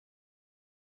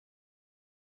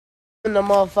In the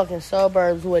motherfucking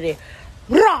suburbs with it.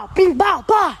 Rah, bing, bah,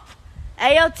 bah.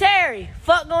 Hey, yo, Terry,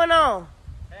 fuck going on?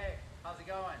 Hey, how's it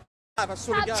going? I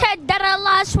swear to God. Check that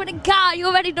I swear to God, you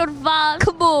already know the vibes.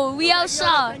 Come on, we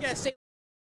outside.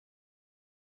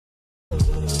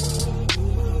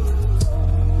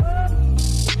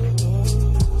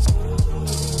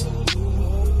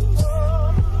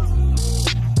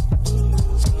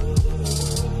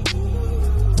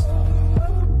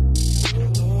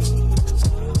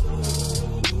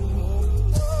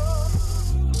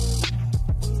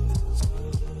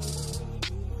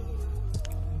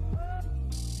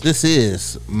 This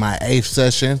is my 8th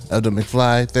session of the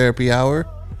McFlei Therapy Hour.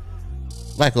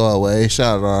 Like always,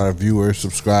 shout out to our viewers,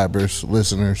 subscribers,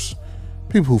 listeners,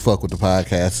 people who fuck with the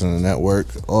podcast and the network.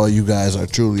 All you guys are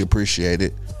truly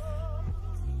appreciated.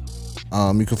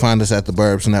 You can find us at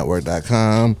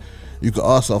theburbsnetwork.com. You can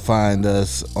also find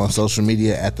us on social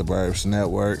media at The Burbs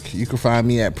Network. You can find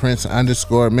me at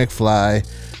Prince_McFlei.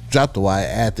 Drop the Y,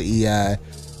 add the EI.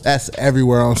 That's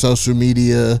everywhere on social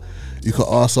media. You can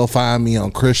also find me on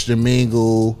Christian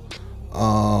Mingle,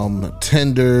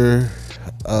 Tinder,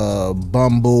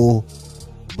 Bumble,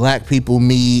 Black People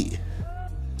Meet.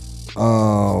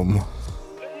 I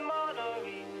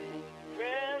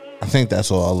think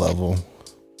that's all of them.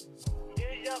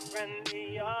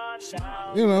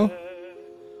 You know,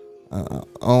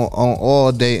 on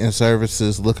all dating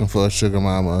services, looking for a sugar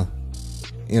mama.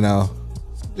 You know,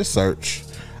 just search.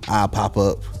 I'll pop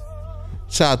up.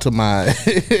 Shout out to my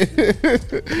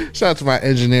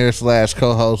engineer /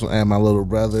 co-host and my little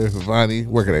brother Vani.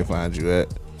 Where can they find you at?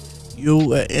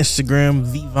 You at Instagram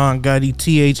Vivon Gotti,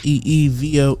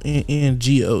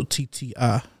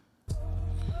 TheeVonGotti.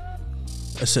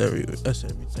 That's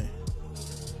everything.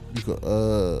 You could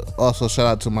also shout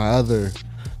out to my other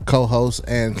co-host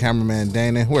and cameraman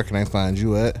Dana. Where can they find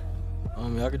you at?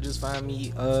 Y'all could just find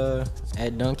me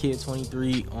at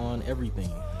Dunkid23 on everything.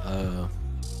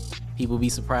 People be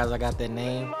surprised I got that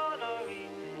name.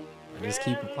 I just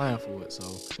keep applying for it, so.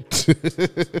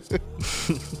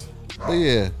 But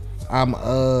yeah, I'm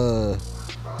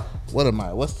what am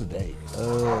I? What's the date?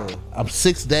 I'm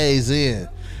 6 days in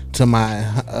to my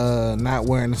not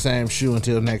wearing the same shoe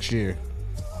until next year.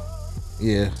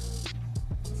 Yeah.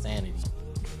 Insanity.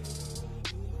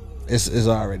 It's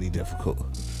already difficult.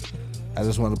 I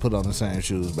just want to put on the same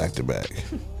shoes back to back.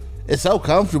 It's so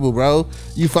comfortable, bro.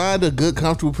 You find a good,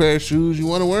 comfortable pair of shoes, you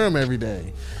want to wear them every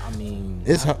day. I mean,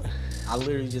 it's I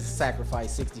literally just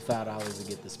sacrificed $65 to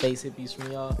get the space hippies from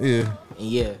y'all. Yeah. And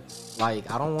yeah,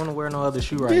 like, I don't want to wear no other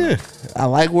shoe right now. Yeah. I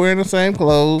like wearing the same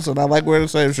clothes, and I like wearing the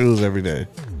same shoes every day.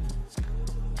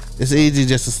 It's easy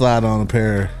just to slide on a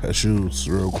pair of shoes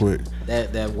real quick.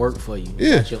 That work for you.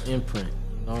 Yeah. That's your imprint,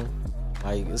 you know?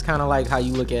 Like, it's kind of like how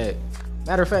you look at,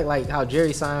 matter of fact, like how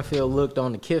Jerry Seinfeld looked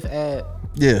on the Kif ad.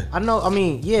 Yeah. I know, I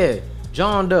mean, yeah,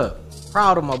 Johned up.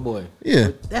 Proud of my boy. Yeah.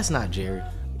 But that's not Jerry.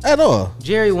 At all.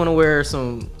 Jerry want to wear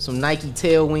some Nike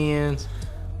tailwinds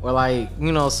or like,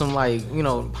 you know, some like, you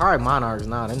know, probably Monarchs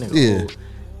now. That nigga Yeah. cool.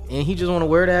 And he just want to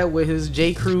wear that with his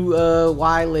J. Crew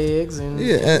wide legs and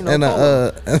yeah, you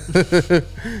know,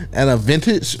 and a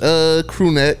vintage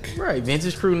crew neck. Right,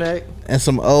 vintage crew neck. And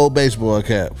some old baseball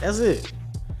cap. That's it.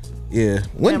 Yeah.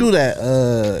 When do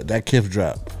that Kif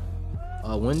drop?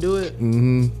 When do it?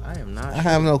 Mm-hmm. I am not. I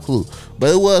have no clue,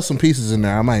 but it was some pieces in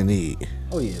there I might need.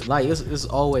 Oh yeah, like it's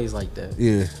always like that.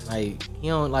 Yeah. Like he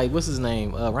don't like what's his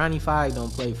name? Ronnie Fieg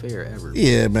don't play fair ever.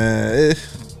 Yeah, man.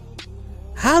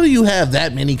 How do you have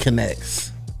that many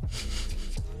connects?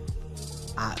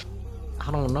 I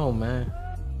don't know, man.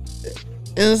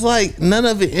 And it's like none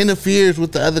of it interferes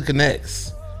with the other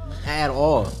connects At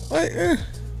all. Like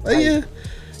yeah,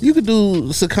 you could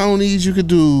do Saucony's, you could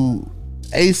do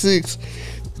Asics,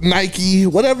 Nike,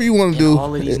 whatever you want to do.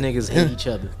 All of these niggas hate each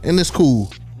other, and it's cool.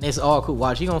 And it's all cool.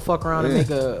 Watch, he gonna fuck around and make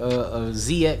a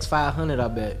ZX 500, I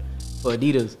bet, for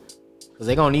Adidas, cause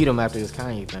they gonna need them after this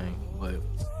Kanye thing. But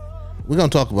we're gonna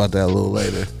talk about that a little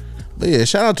later. But yeah,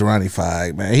 shout out to Ronnie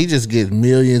Fieg, man. He just gets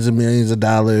millions and millions of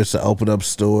dollars to open up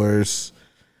stores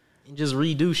and just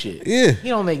redo shit. Yeah, he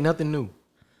don't make nothing new.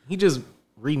 He just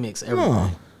remix everything.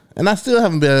 Oh. And I still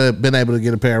haven't been able to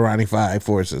get a pair of Ronnie Fieg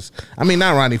Forces. I mean,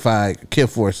 not Ronnie Fieg, Kif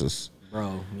Forces.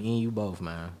 Bro, me and you both,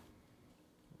 man.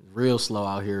 Real slow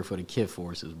out here for the Kif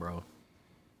Forces, bro.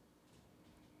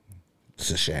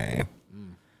 It's a shame.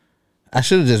 I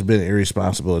should have just been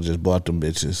irresponsible and just bought them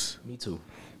bitches. Me too.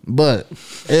 But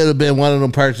it would have been one of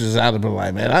them purchases I'd have been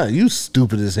like, man, you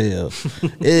stupid as hell.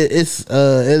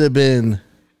 It'd have been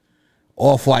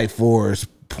Off-White 4's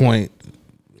point.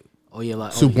 Oh yeah,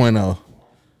 like 2.0.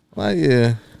 Like,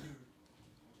 yeah.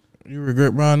 You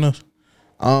regret buying those?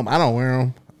 I don't wear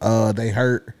them. They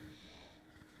hurt.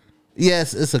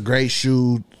 Yes, it's a great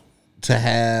shoe to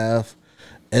have.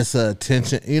 It's a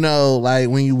attention, like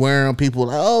when you wear them, people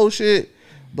like, oh shit,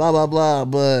 blah blah blah.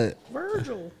 But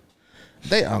Virgil.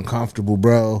 they uncomfortable,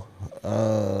 bro.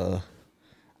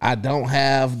 I don't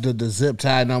have the zip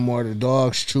tie no more. The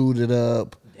dogs chewed it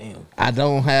up. Damn. I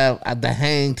don't have the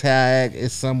hang tag.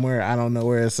 It's somewhere. I don't know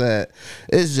where it's at.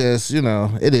 It's just,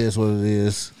 it is what it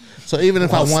is. So even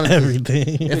if I wanted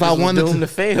everything, if I wanted Doomed to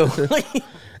fail.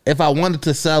 if I wanted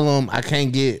to sell them, I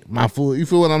can't get my food. You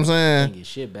feel what I'm saying? Can't get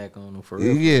shit back on them for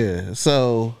real. Yeah.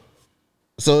 So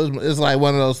it's like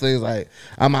one of those things. Like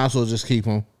I might as well just keep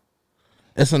them.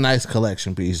 It's a nice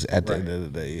collection piece at the end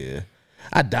of the day. Yeah.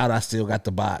 I doubt I still got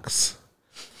the box.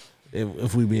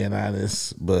 If we being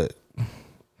honest, but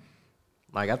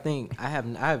Like I think I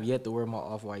have yet to wear my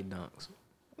off-white dunks,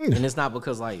 and it's not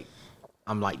because like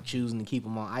I'm like choosing to keep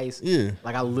them on ice. Yeah.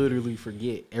 Like I literally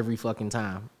forget every fucking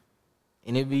time,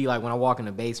 and it'd be like when I walk in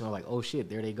the basement, I'm like, oh shit,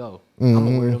 there they go. I'm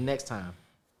gonna wear them next time,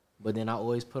 but then I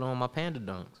always put on my Panda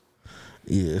dunks.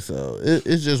 yeah. So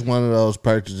it's just one of those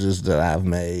purchases that I've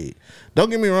made. Don't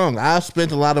get me wrong. I've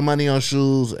spent a lot of money on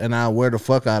shoes, and I wear the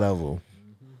fuck out of them.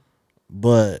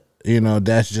 But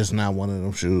that's just not one of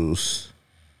them shoes.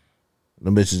 The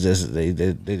bitches just they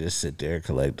just sit there and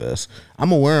collect dust.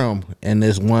 I'm gonna wear them in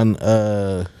this one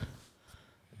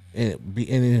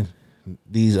in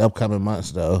these upcoming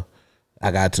months though. I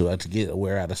got to get a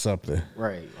wear out of something.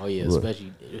 Right. Oh yeah.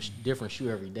 Especially it's different shoe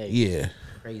every day. Yeah.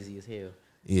 Crazy as hell.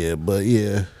 Yeah, but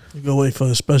yeah. You go wait for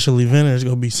a special event. It's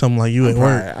gonna be something like you at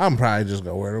work. I'm probably just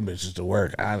gonna wear them bitches to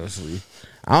work. Honestly,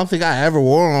 I don't think I ever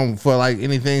wore them for like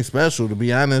anything special. To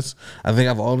be honest, I think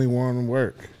I've only worn them to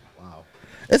work.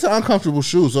 It's an uncomfortable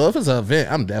shoe, so if it's an event,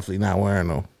 I'm definitely not wearing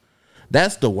them.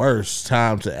 That's the worst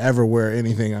time to ever wear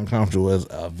anything uncomfortable as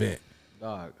an event.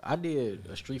 Dog, I did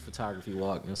a street photography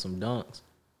walk and some dunks.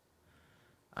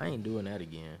 I ain't doing that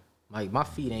again. Like my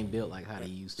feet ain't built like how they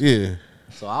used to. Yeah.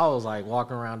 So I was like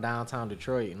walking around downtown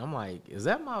Detroit, and I'm like, is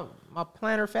that my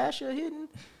plantar fascia hidden?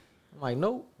 I'm like,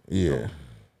 nope. Yeah. Nope.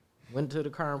 Went to the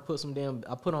car and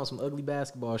I put on some ugly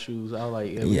basketball shoes. I was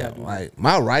like, Yeah, like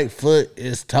my right foot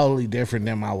is totally different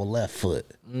than my left foot.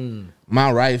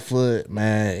 My right foot,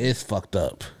 man, it's fucked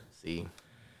up. See,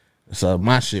 so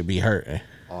my shit be hurting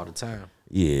all the time.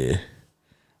 Yeah.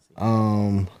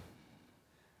 I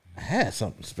had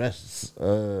something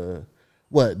special.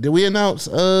 What did we announce?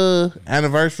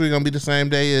 Anniversary gonna be the same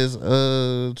day as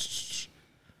I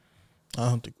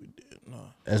don't think we did. No.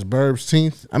 As Burbs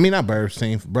 10th. I mean, not Burbs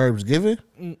 10th. Burbs Giving.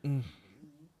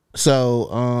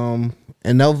 So,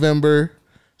 in November,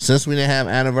 since we didn't have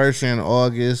anniversary in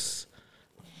August,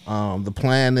 the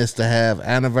plan is to have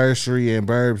anniversary and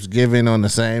Burbs Giving on the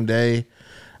same day.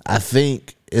 I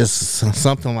think it's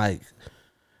something like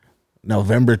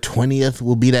November 20th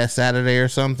will be that Saturday or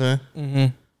something.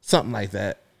 Something like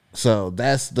that. So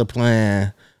that's the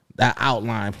plan, that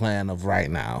outline plan of right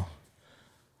now.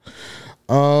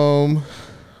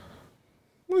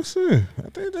 Let's see. I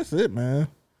think that's it, man.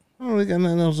 I don't really got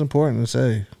nothing else important to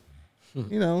say.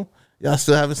 Y'all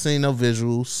still haven't seen no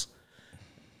visuals.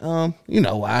 You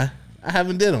know why? I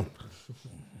haven't did them.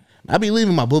 I be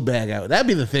leaving my book bag out. That'd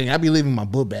be the thing. I be leaving my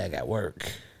book bag at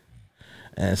work.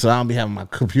 And so I don't be having my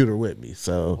computer with me.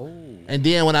 So, and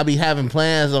then when I be having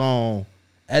plans on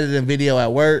editing video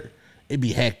at work, it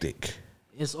be hectic.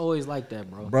 It's always like that,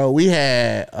 bro. Bro, we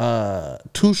had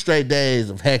 2 straight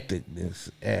days of hecticness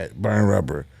at Burn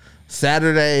Rubber.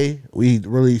 Saturday, we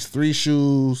released 3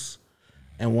 shoes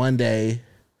in one day.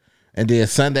 And then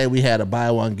Sunday, we had a buy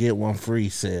one, get one free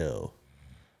sale.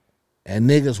 And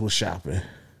niggas was shopping.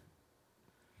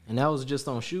 And that was just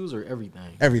on shoes or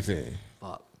everything? Everything.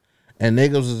 Fuck. And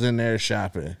niggas was in there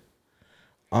shopping.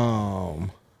 And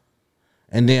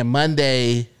then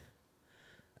Monday,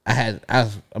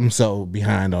 I'm so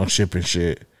behind on shipping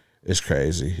shit. It's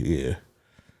crazy. Yeah.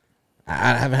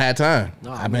 I haven't had time.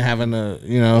 No, I've been having to,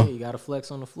 Yeah, you gotta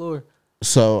flex on the floor.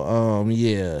 So,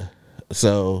 yeah.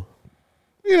 So,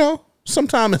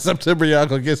 sometime in September, y'all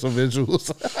gonna get some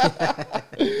visuals.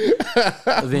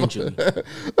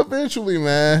 Eventually,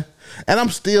 man. And I'm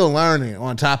still learning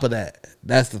on top of that.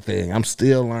 That's the thing. I'm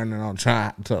still learning on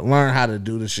trying to learn how to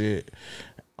do the shit.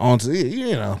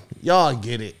 Y'all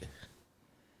get it.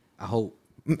 I hope.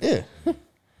 Yeah.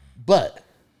 But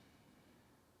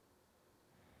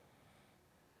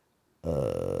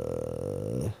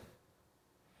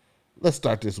let's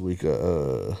start this week.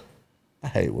 I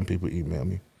hate when people email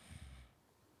me.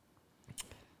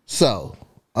 So,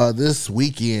 this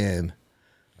weekend,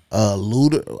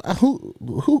 looter.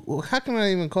 Who? How can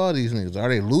I even call these niggas? Are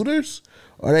they looters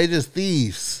or are they just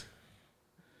thieves?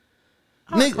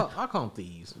 I call them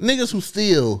thieves. Niggas who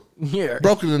steal Yeah.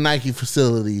 broke into the Nike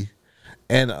facility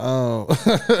and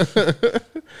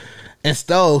and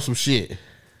stole some shit.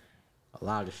 A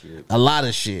lot of shit. A lot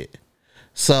of shit.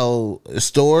 So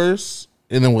stores,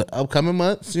 and then with upcoming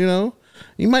months, you know,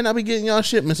 you might not be getting y'all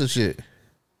shipments and shit.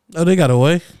 Oh, they got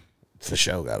away. For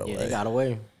sure, got away. Yeah, they got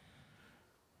away.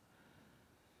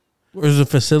 Where's the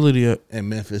facility at? In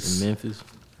Memphis. In Memphis.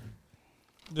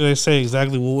 Did they say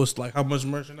exactly what was like how much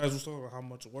merchandise was sold or how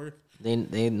much worth?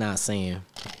 They not saying,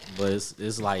 but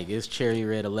it's like it's cherry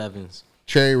red 11s.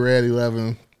 Cherry Red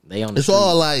 11. They on the It's street.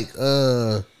 all like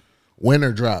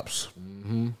winter drops.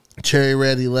 Cherry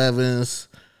Red 11s.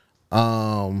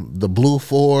 The blue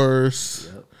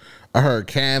 4s. Yep. I heard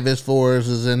Canvas 4s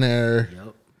is in there.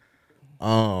 Yep.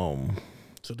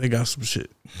 So they got some shit.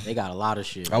 They got a lot of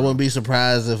shit. I wouldn't be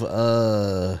surprised if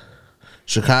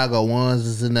Chicago 1s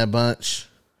is in that bunch.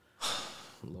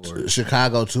 Lord.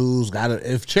 Chicago 2s got it.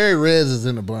 If Cherry Reds is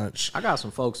in the bunch, I got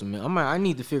some folks in I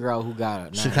need to figure out who got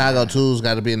it. Chicago 2s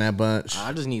got to be in that bunch.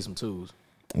 I just need some tools.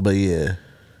 But yeah.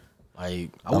 Like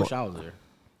I wish I was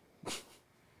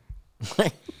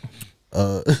there.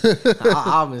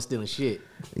 I've been stealing shit.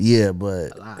 Yeah,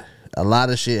 but a lot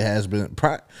of shit has been.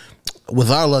 With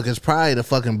our luck, it's probably the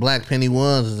fucking Black Penny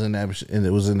ones is in that, and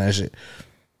it was in that shit.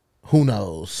 Who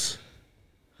knows?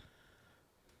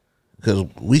 Because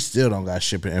we still don't got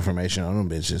shipping information on them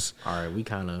bitches. All right, we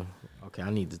kind of okay.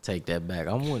 I need to take that back.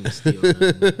 I'm wanting to steal.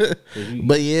 Nothing.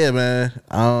 But yeah, man,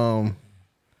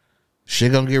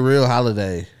 shit gonna get real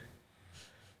holiday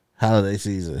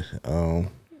season.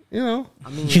 You know, I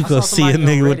mean, You I go saw see a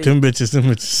somebody on nigga with Reddit. them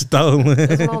bitches stolen.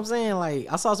 That's what I'm saying. Like,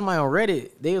 I saw somebody on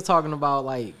Reddit. They were talking about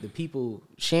like the people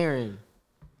sharing,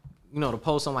 you know, the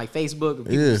post on like Facebook of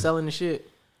people Yeah. selling the shit.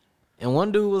 And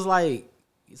one dude was like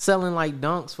selling like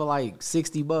dunks for like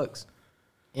 $60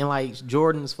 and like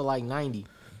Jordans for like 90.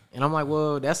 And I'm like,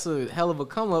 well, that's a hell of a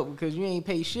come up because you ain't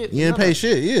pay shit. you didn't pay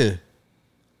shit. Yeah,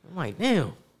 I'm like,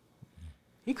 damn.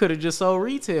 He could have just sold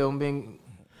retail and been.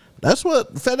 that's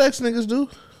what FedEx niggas do.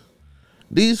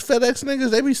 These FedEx niggas,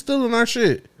 they be stealing our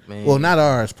shit. Man. Well, not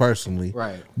ours personally,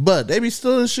 Right. But they be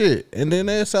stealing shit, and then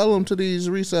they sell them to these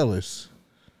resellers.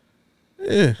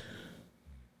 Yeah,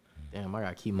 Damn, I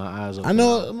gotta keep my eyes open. I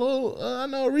know. I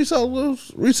know a reseller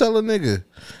nigga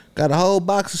got a whole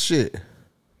box of shit.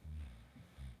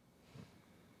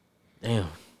 Damn.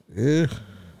 Yeah,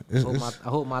 I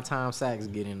hope my time sacks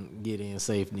get in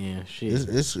safe then. Shit.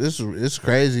 it's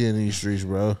crazy in these streets,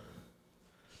 bro.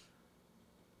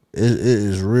 It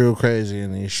is real crazy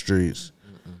in these streets.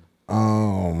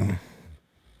 Yeah,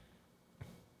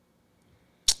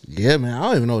 man, I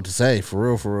don't even know what to say.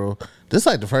 For real. This is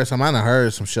like the first time I done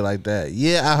heard some shit like that.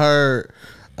 Yeah, I heard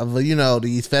of, you know,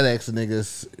 these FedEx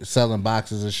niggas selling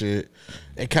boxes and shit.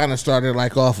 It kind of started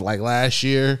like off like last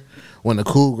year when the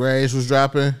Cool Grays was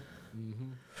dropping.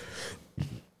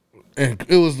 And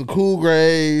it was the Cool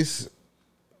Grays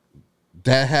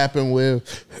that happened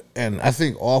with, and I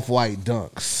think Off-White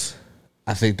Dunks.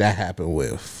 I think that happened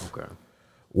with. Okay.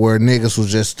 Where niggas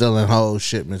was just stealing whole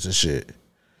shipments and shit.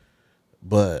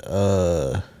 But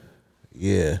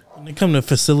yeah. When it come to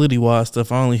facility wide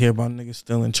stuff, I only hear about niggas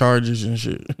stealing chargers and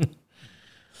shit.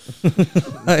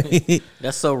 Like,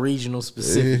 That's so regional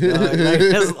specific. dog. Like,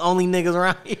 that's only niggas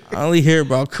around here. I only hear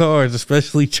about cars,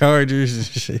 especially chargers and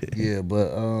shit. Yeah,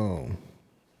 but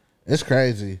it's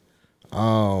crazy.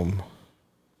 I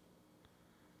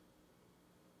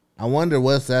wonder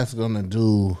what that's gonna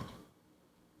do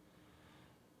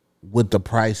with the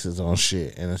prices on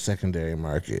shit in the secondary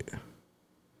market.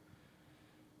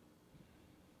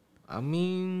 I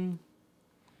mean,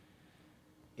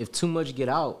 if too much get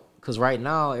out, because right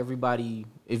now everybody,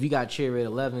 if you got cherry red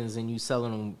 11s and you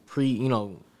selling them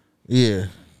Yeah.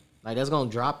 like that's gonna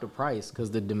drop the price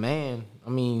because the demand. I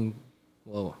mean,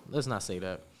 well, let's not say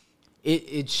that.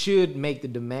 It should make the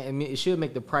demand. I mean, it should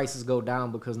make the prices go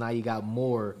down because now you got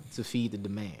more to feed the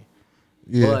demand.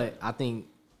 Yeah. But I think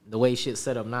the way shit's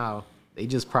set up now, they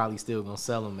just probably still gonna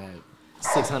sell them at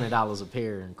 $600 a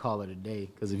pair and call it a day.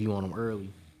 Because if you want them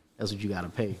early, that's what you gotta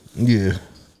pay. Yeah.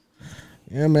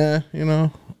 Yeah, man. You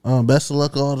know, best of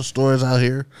luck to all the stores out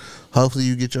here. Hopefully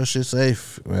you get your shit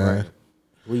safe, man. Right.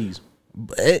 Please.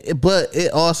 But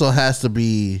it also has to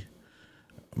be,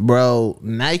 bro,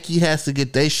 Nike has to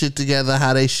get their shit together,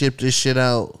 how they ship this shit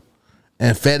out.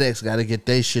 And FedEx got to get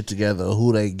their shit together,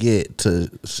 who they get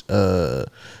to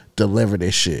deliver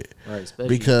this shit. Right,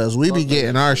 especially because we be fuck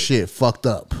getting that our shit. shit fucked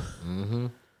up.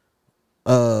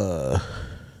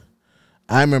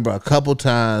 I remember a couple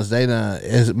times they done,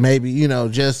 maybe, you know,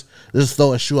 just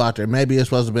throw a shoe out there. Maybe it's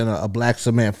supposed to have been a black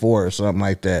cement 4 or something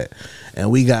like that.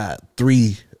 And we got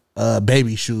 3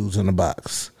 baby shoes in the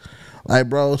box. Like,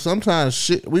 bro, sometimes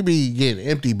shit we be getting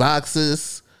empty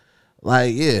boxes.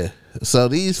 Like, yeah. So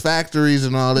these factories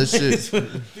and all this shit.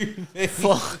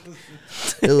 Fuck.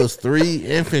 It was 3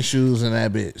 infant shoes in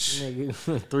that bitch. Nigga,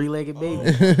 3-legged baby.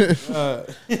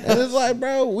 And it's like,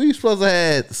 bro, we supposed to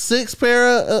have 6 pair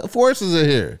of forces in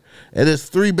here. And it's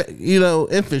 3,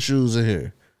 infant shoes in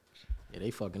here. Yeah,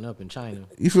 they fucking up in China.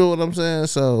 You feel what I'm saying?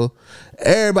 So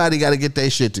everybody got to get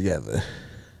their shit together.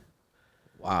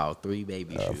 Wow, 3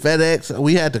 baby shoes. FedEx,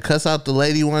 we had to cuss out the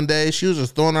lady one day. She was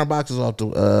just throwing our boxes off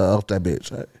that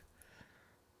bitch.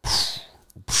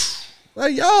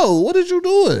 Like, yo, what did you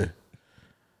doing?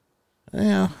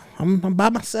 Yeah, I'm by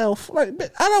myself. Like,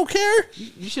 I don't care.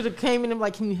 You should have came in and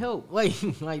like, can you help? Like,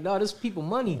 no, this people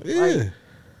money. Yeah. Like,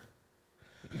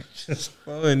 Just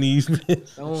throwing these bitches.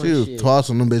 throwing She was shit.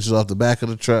 tossing them bitches off the back of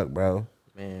the truck, bro.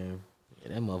 Man,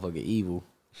 yeah, that motherfucker evil.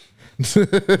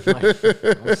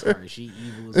 Like, I'm sorry, she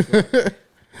evil as fuck.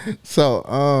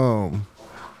 So,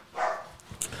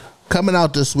 coming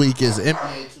out this week is NBA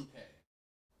 2K.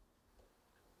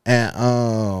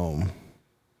 And,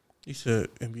 You said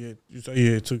NBA. You said,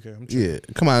 yeah, 2K. I'm yeah,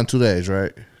 come out in 2 days,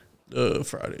 right?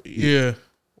 Friday. Yeah.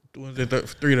 Wednesday,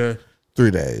 3 days.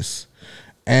 3 days.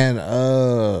 And,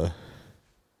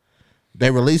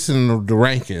 they releasing the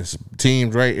rankings,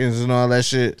 teams ratings and all that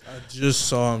shit. I just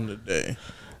saw him today.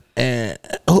 And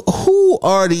who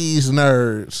are these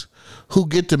nerds who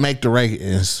get to make the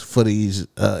rankings for these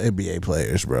NBA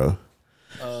players, bro?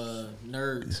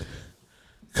 Nerds.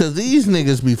 Because these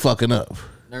niggas be fucking up.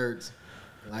 Nerds.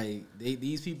 Like,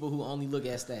 these people who only look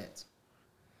at stats.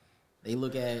 They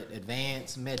look at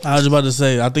advanced metrics. I was about to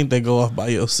say, I think they go off by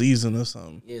your season or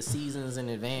something. Yeah, seasons in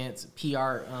advance,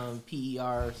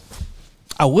 PERs.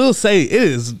 I will say it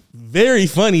is very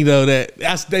funny though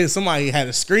that somebody had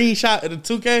a screenshot of the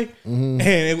 2K and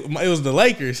it was the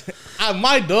Lakers.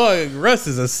 My dog Russ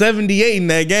is a 78 in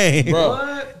that game, Bro.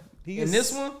 What? In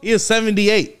this one? He is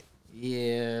 78.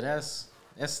 Yeah, that's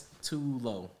too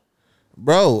low.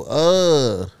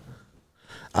 Bro,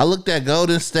 I looked at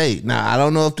Golden State. Now, I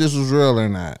don't know if this was real or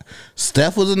not.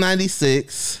 Steph was a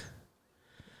 96.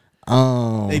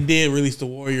 They did release the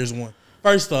Warriors one.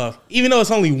 First off, even though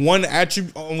it's only one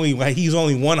attribute, he's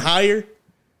only one higher,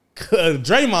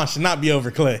 Draymond should not be over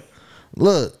Clay.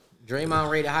 Look. Draymond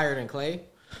rated higher than Clay?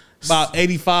 About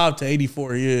 85 to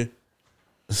 84, yeah.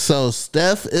 So,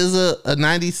 Steph is a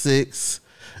 96.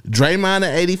 Draymond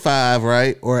at 85,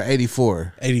 right? Or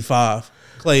 84? 85.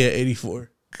 Clay at 84.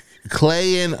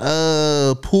 Clay and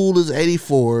Poole is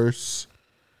 84s.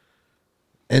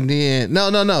 And then,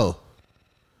 no.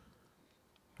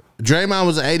 Draymond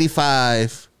was an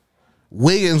 85.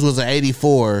 Wiggins was an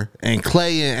 84. And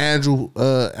Clay and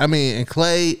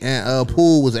Clay and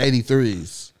Poole was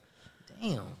 83s.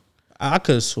 Damn. I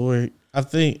could have swore. I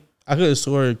think I could have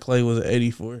swore Clay was an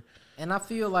 84. And I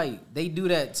feel like they do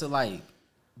that to like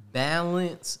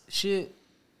balance shit.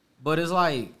 But it's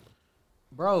like,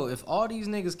 bro, if all these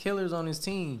niggas killers on his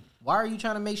team, why are you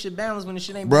trying to make shit balance when the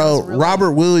shit ain't balanced? Bro,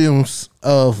 Robert Williams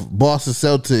of Boston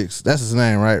Celtics, that's his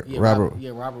name, right? Yeah, Robert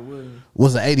Robert Williams.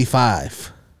 was an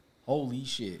 85. Holy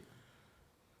shit.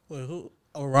 Wait, who?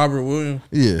 Oh, Robert Williams.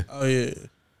 Yeah. Oh yeah.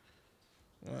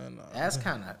 That's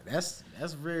kind of that's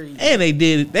very. And they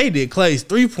did Clay's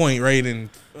 3-point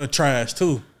rating trash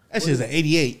too. That shit's an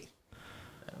 88.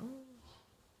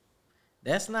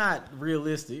 That's not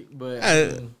realistic, but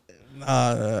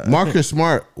Marcus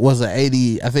Smart was an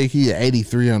 80. I think he had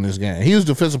 83 on this game. He was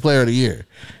defensive player of the year.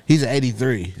 He's an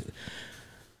 83.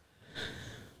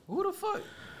 who the fuck?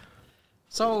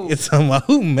 So It's talking about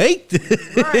who make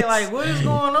this. right, like what is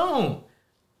going on?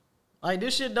 Like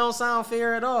this shit don't sound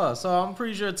fair at all. So I'm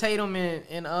pretty sure Tatum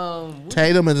and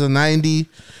Tatum is a 90,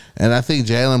 and I think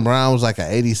Jaylen Brown was like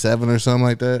an 87 or something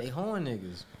like they that. horn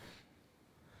niggas.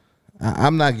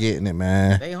 I'm not getting it,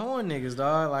 man. They horn niggas,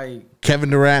 dog. Like Kevin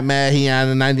Durant mad he on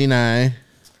a 99.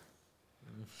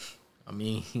 I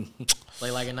mean,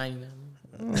 play like a 99.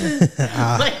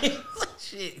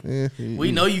 Shit.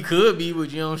 We know you could be,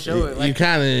 but you don't show it. Like You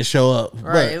kind of didn't show up.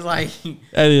 right, it's like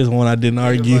That is one I didn't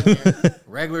argue. fucking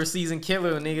regular season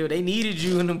killer, nigga. They needed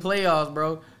you in them playoffs,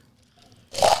 bro.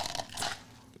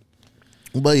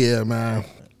 But yeah, man.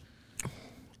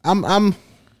 I'm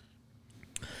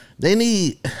they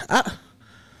need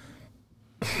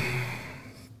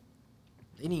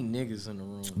They need niggas in the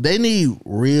room. they need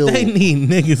real They need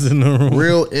niggas in the room.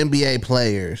 real NBA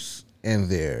players in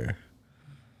there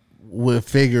with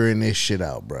figuring this shit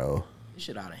out, bro. This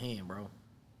shit out of hand, bro.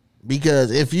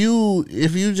 Because if you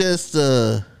just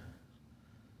a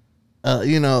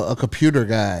computer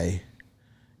guy,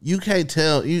 you can't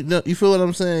tell, you feel what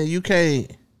I'm saying? You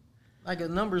can't Like a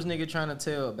numbers nigga trying to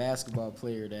tell a basketball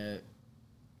player that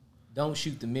don't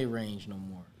shoot the mid range no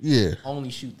more. Yeah. Only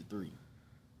shoot the three.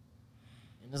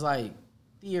 And it's like,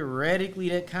 theoretically,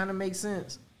 that kind of makes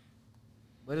sense.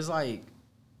 But it's like,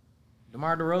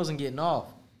 DeMar DeRozan getting off.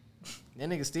 That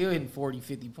nigga still hitting 40,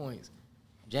 50 points.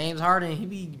 James Harden, he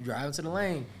be driving to the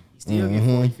lane. He still get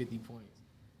 40, 50 points.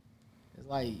 It's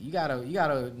like, you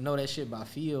gotta know that shit by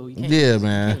feel. You can't,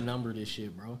 man. You can't number this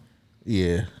shit, bro.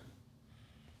 Yeah.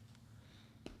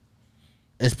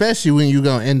 Especially when you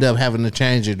gonna end up having to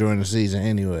change it during the season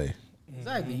anyway.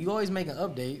 Exactly. You always making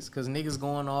updates because niggas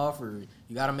going off, or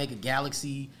you gotta make a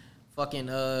Galaxy fucking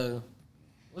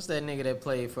what's that nigga that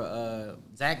played for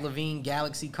Zach LaVine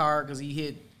Galaxy card because he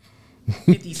hit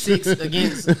 56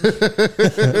 against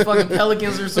the fucking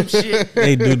Pelicans or some shit.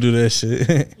 They do that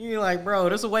shit. You're like, bro,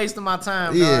 this is a waste of my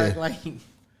time, Yeah. dog. Like,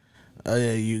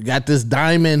 You got this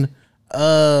diamond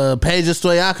Peja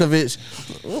Stojakovic.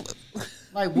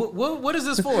 like what is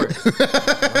this for?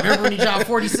 Remember when he dropped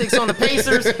 46 on the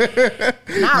Pacers?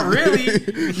 Not really.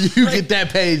 You get that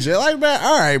page. You're like, man,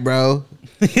 all right, bro.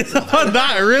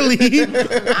 Not really.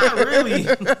 Not really.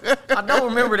 I don't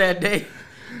remember that day.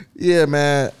 Yeah,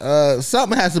 man.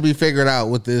 Something has to be figured out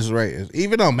with this rating.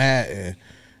 Even on Madden,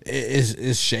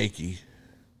 it's shaky.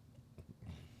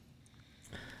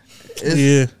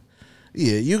 Yeah.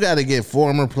 Yeah, you got to get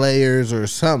former players or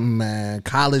something, man.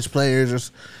 College players or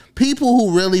people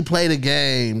who really play the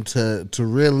game to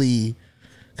really,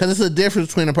 because it's a difference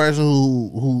between a person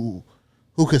who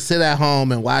could sit at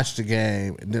home and watch the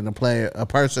game, and then a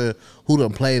person who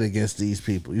done played against these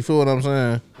people. You feel what I'm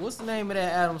saying? What's the name of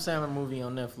that Adam Sandler movie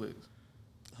on Netflix?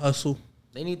 Hustle.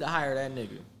 They need to hire that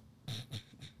nigga.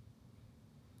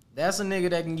 That's a nigga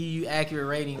that can give you accurate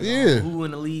ratings. Yeah. On who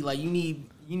in the league? Like you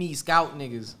need scout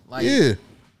niggas. Like Yeah.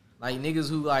 Like niggas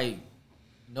who like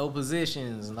know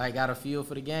positions and like got a feel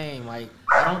for the game. Like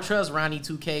I don't trust Ronnie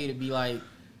 2K to be like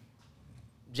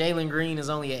Jalen Green is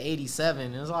only at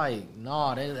 87. It's like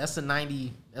no, that's a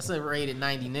 90. That's a rated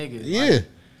 90 nigga. Yeah. Like,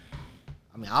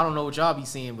 I mean I don't know what y'all be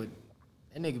seeing, but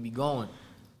that nigga be going.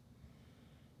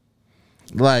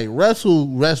 Like Russell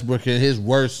Westbrook in his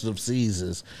worst of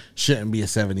seasons shouldn't be a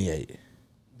 78.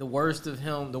 The worst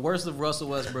of Russell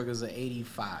Westbrook is an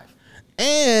 85.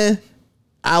 And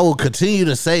I will continue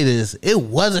to say this: it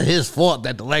wasn't his fault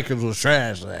that the Lakers was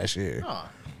trash last year. Nah.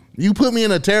 You put me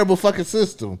in a terrible fucking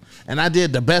system, and I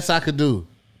did the best I could do.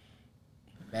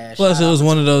 Bad Plus, shot it was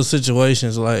one of those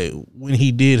situations like when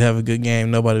he did have a good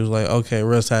game, nobody was like, okay,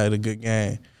 Russ had a good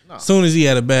game. No. Soon as he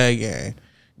had a bad game,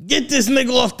 get this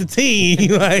nigga off the team.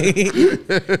 Like,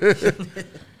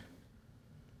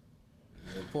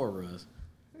 poor Russ.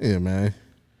 Yeah, man.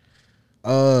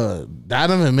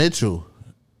 Donovan Mitchell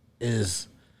is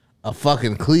a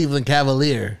fucking Cleveland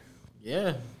Cavalier.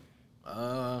 Yeah.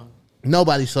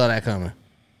 Nobody saw that coming.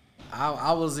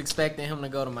 I was expecting him to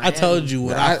go to Miami. I told you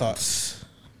what I thought.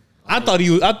 I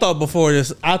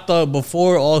thought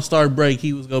before All-Star break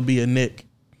he was gonna be a Knick.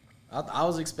 I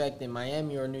was expecting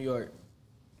Miami or New York.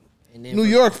 And then New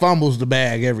York fumbles the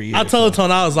bag every year. I told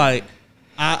Tony, I was like,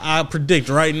 I predict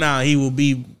right now he will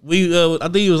be. I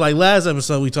think it was like last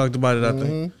episode we talked about it. I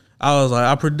think I was like,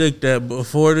 I predict that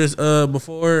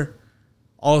before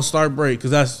All-Star break,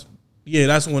 because that's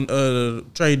when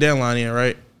trade deadline in,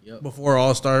 right? Yep. Before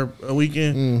All-Star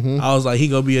weekend, I was like, he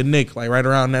gonna be a Knick, like right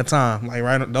around that time, like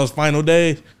right those final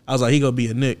days. I was like, he gonna be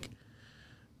a Knick.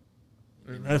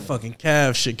 That fucking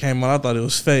Cavs shit came out. I thought it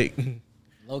was fake.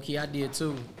 Low key, I did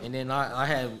too. And then I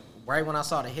had right when I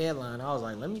saw the headline, I was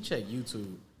like, let me check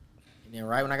YouTube. And then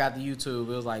right when I got to YouTube,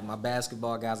 it was like my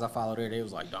basketball guys I follow there. They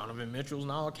was like Donovan Mitchell's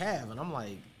now a Cav, and I'm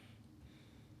like,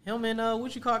 him and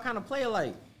what you call kind of play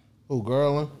alike. Who,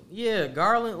 Garland? Yeah,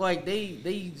 Garland, like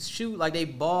they shoot like they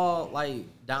ball like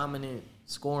dominant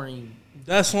scoring.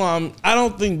 That's why I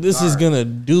don't think this is gonna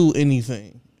do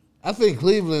anything. I think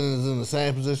Cleveland is in the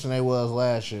same position they was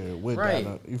last year with Right.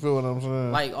 Donovan. You feel what I'm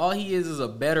saying? Like all he is a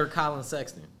better Colin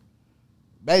Sexton.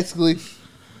 Basically,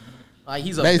 Like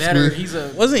he's a Basically.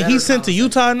 better. Wasn't he better sent to Colin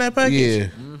Utah in that package?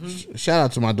 yeah. Shout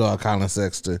out to my dog Colin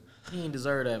Sexton. Sexton. He ain't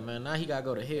deserve that, man. Now he gotta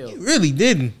go to hell. He really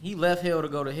didn't. He left hell to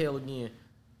go to hell again.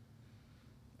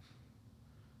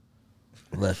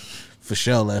 For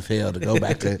sure left hell to go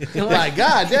back to. Like,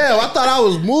 God damn, I thought I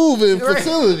was moving Right.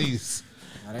 facilities.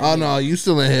 Oh no, you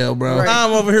still in hell, bro. Right.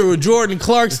 I'm over here with Jordan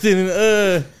Clarkston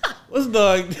and what's the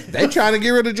dog? They trying to get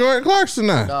rid of Jordan Clarkson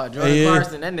now. Dog, Jordan Yeah.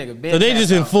 Clarkson, that nigga been. So they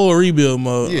just in full rebuild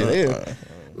mode. Yeah,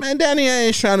 man, Danny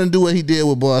ain't trying to do what he did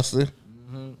with Boston.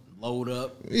 load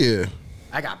up. Yeah.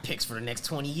 I got picks for the next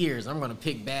 20 years. I'm gonna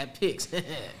pick bad picks.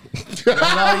 That's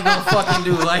all you gonna fucking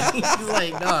do. Like he's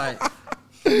like, dog.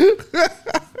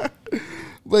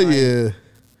 But yeah,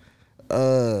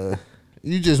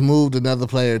 you just moved another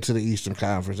player to the Eastern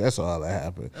Conference. That's all that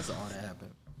happened. That's all that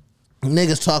happened.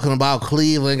 Niggas talking about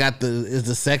Cleveland is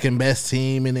the second best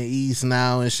team in the East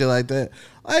now and shit like that.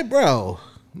 Like, bro,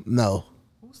 no.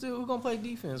 Who gonna play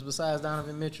defense besides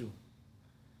Donovan Mitchell?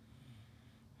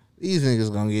 These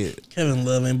niggas gonna get Kevin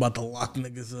Love ain't about to lock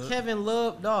niggas up. Kevin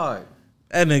Love, dog.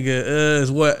 That nigga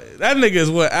is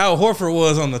what Al Horford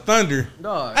was on the Thunder.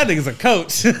 Dog. That nigga's a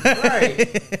coach.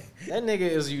 Right. That nigga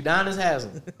is Udonis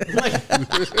Haslem. like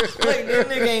that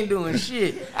nigga ain't doing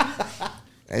shit.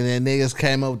 And then niggas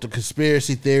came up with the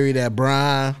conspiracy theory that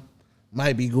Brian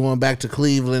might be going back to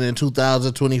Cleveland in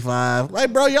 2025.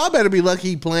 Like, bro, y'all better be lucky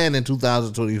he playing in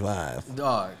 2025.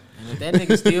 Dog. And if that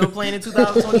nigga still playing in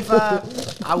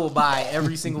 2025, I will buy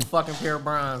every single fucking pair of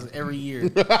bronze every year.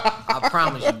 I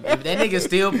promise you. If that nigga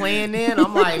still playing then,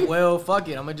 I'm like, well, fuck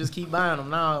it. I'm going to just keep buying them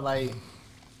now. Like,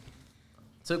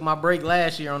 took my break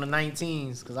last year on the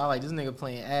 19s because I like, this nigga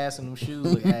playing ass and them shoes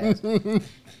look ass.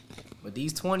 But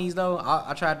these 20s, though,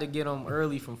 I tried to get them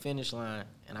early from finish line,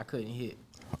 and I couldn't hit.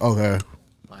 Okay.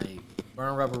 Like,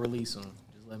 burn rubber release them.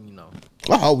 Just let me know.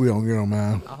 I hope we don't get them,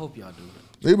 man. I hope y'all do.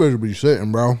 They better be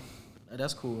sitting, bro.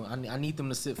 That's cool. I need them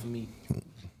to sit for me.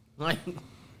 Like,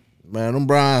 Man, them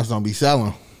Browns don't be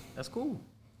selling. that's cool.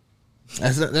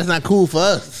 That's not cool for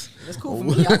us. That's cool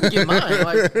for me. I can get mine.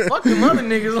 Like, fuck them other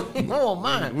niggas. I want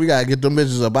mine. We gotta get them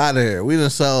bitches up out of here. We done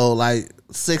sold like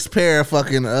 6 pair of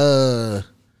fucking LeBron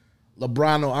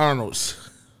Arnolds.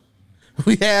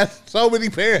 We had so many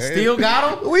pairs. Still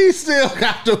got them? We still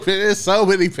got them. There's so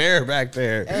many pair back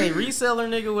there. Hey, reseller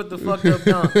nigga with the fucked up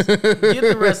dunks. Get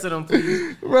the rest of them,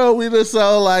 please. Bro, we done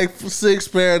sold like 6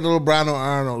 pair of the LeBron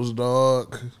Arnolds,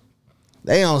 dog.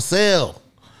 They on sale.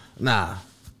 Nah.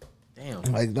 Damn.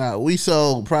 Like, nah. We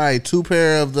sold probably 2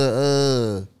 pair of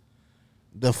the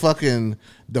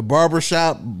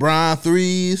barbershop Bron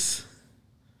 3s.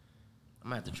 I'm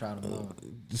gonna have to try them on.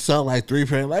 Sold like 3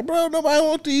 pair. Like, bro, nobody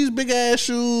want these big ass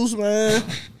shoes, man.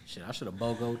 Shit, I should have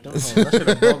BOGO'd them. I should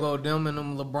have BOGO'd them and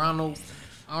them LeBron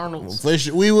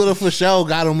Arnolds. We would have for sure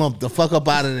got them up the fuck up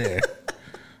out of there.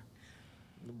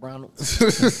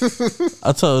 LeBron.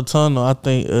 I told Tono I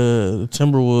think the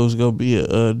Timberwolves gonna be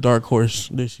a dark horse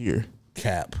this year.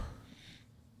 Cap.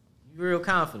 You real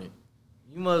confident.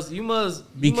 You must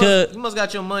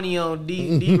got your money on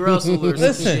D Russell or some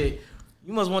Listen. shit.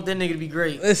 You must want that nigga to be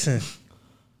great. Listen,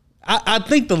 I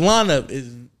think the lineup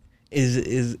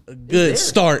is a good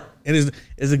start and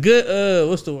is a good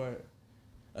what's the word?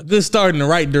 A good start in the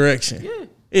right direction.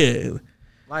 Yeah.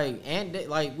 Like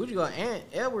what you got? Ant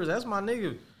Edwards, that's my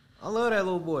nigga. I love that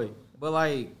little boy. But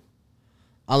like,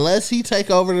 unless he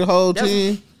take over the whole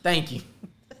team. Thank you.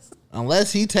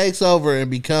 Unless he takes over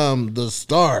and become the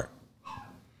star.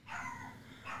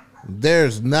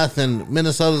 There's nothing.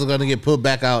 Minnesota's going to get put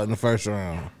back out in the first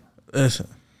round. Listen,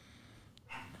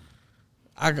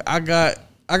 I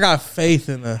got faith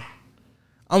in the.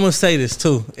 I'm gonna say this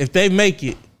too. If they make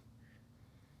it,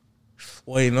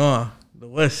 wait, no, the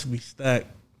West be stacked.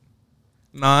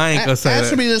 No, I ain't gonna say that.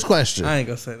 Answer me this question. I ain't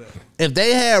gonna say that. If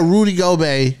they had Rudy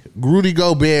Gobert,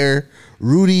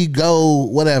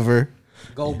 whatever.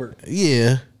 Gobert.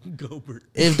 Yeah. Gobert.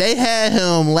 If they had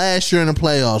him last year in the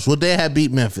playoffs, would they have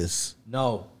beat Memphis?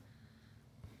 No.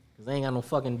 Because they ain't got no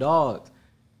fucking dogs.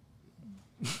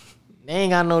 They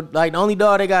ain't got no, like, the only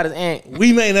dog they got is Ant.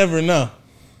 We may never know.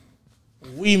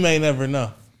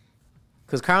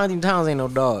 Because Karl Anthony Towns ain't no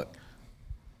dog.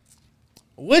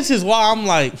 Which is why I'm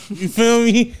like, you feel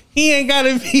me? He ain't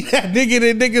gotta be that nigga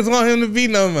that niggas want him to be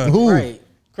no more. Who? Right.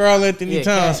 Karl Anthony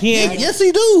Towns. He ain't. Yes, he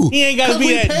do. He ain't gotta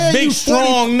be that big,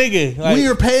 strong nigga. Like, We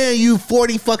are paying you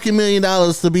 $40 million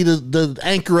to be the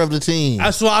anchor of the team.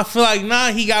 that's why I feel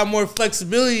like he got more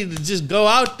flexibility to just go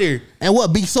out there. And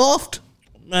what? Be soft?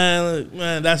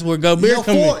 Man, that's where Gobert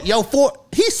come in.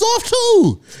 He's soft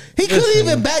too. He couldn't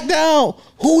even back down.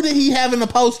 Who did he have in the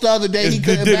post the other day? He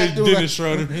couldn't back down. Dennis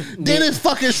Schroeder. Dennis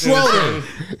fucking Schroeder.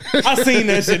 I seen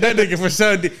that shit. That nigga for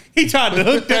sure did. He tried to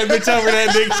hook that bitch over that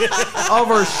nigga.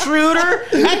 Over Schroeder?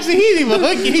 Actually, he didn't even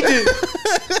hook it. He just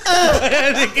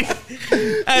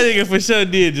that nigga for sure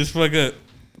did just fuck up.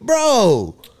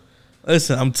 Bro,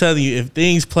 listen, I'm telling you, if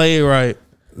things play right,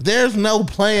 there's no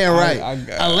playing right.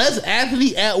 Unless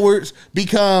Anthony Edwards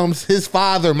becomes his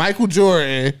father, Michael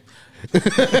Jordan.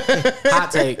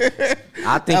 Hot take.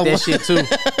 I think that shit too.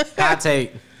 Hot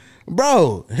take.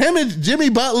 Bro, him and Jimmy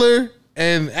Butler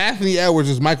and Anthony Edwards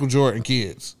is Michael Jordan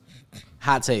kids.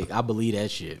 Hot take. I believe that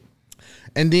shit.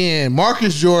 And then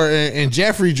Marcus Jordan and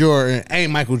Jeffrey Jordan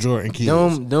ain't Michael Jordan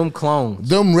kids. Them clones.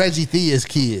 Them Reggie Theus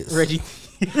kids. Reggie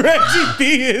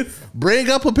Theus. Bring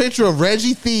up a picture of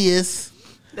Reggie Theus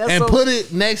and put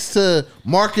it next to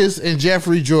Marcus and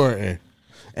Jeffrey Jordan.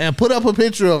 And put up a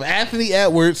picture of Anthony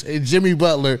Edwards and Jimmy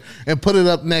Butler and put it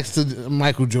up next to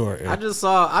Michael Jordan. I just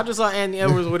saw Anthony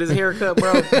Edwards with his haircut,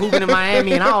 bro, hooping in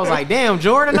Miami, and I was like, damn,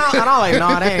 Jordan out? And I was like,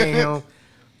 nah, that ain't him.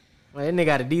 Like, that nigga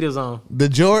got Adidas on. The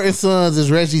Jordan sons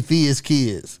is Reggie Theus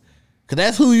kids. Cause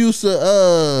that's who used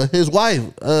to his wife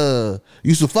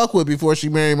used to fuck with before she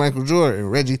married Michael Jordan,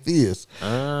 Reggie Theus.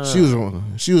 She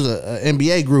was a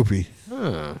NBA groupie.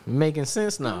 Making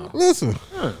sense now. Listen.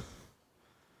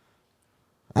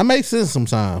 I make sense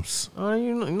sometimes. You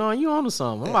on to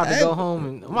something. I'm about to go home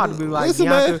and I'm about to be like, Listen,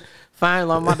 Bianca, fine,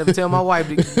 I'm about to tell my wife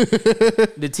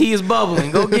the tea is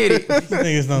bubbling. Go get it. These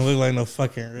niggas don't look like no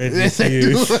fucking Reggie Theus.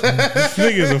 This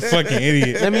nigga's a fucking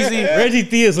idiot. Let me see. Reggie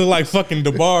Theus look like fucking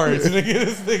DeBarge.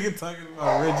 This nigga talking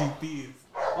about Reggie Theus.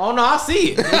 Oh no, I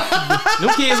see it. Them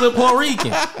kids look Puerto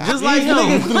Rican, just like These him.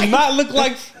 niggas do not look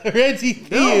like Reggie Them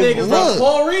Theus. niggas look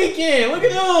Puerto Rican. Look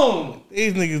at them.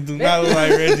 These niggas do not look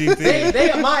like Reggie Theus. They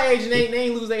at my age and they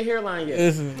ain't lose their hairline yet.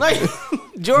 Listen. Like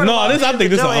Jordan. No, I think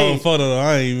this is your an old age. photo though.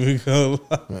 I ain't even gonna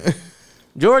lie.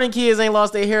 Jordan kids ain't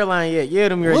lost their hairline yet. Yeah,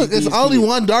 them Look, it's kids. only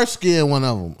one dark skinned one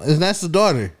of them, and that's the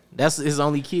daughter. That's his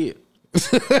only kid.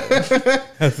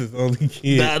 That's his only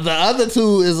kid. The other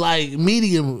two is like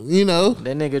medium, you know.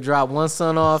 That nigga dropped one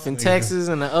son off in Texas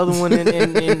and the other one in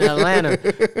Atlanta.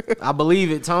 I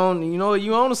believe it, Tone. You know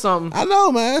you own something. I know,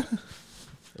 man.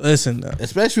 Listen, though.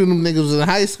 Especially when them niggas was in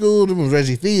high school, them was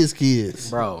Reggie Theus kids.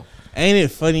 Bro. Ain't it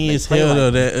funny as hell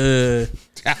though that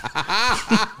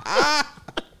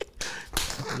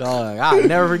Dog, I'll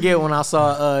never forget when I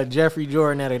saw Jeffrey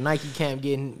Jordan at a Nike camp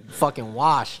getting fucking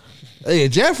washed. Yeah,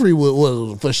 Jeffrey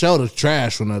was for sure the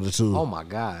trash one of the two. Oh my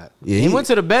God. Yeah, he went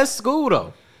to the best school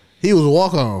though. He was a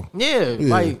walk on. Yeah,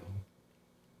 like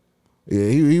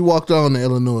he walked on to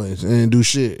Illinois and didn't do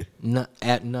shit.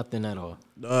 nothing at all.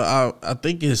 I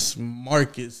think it's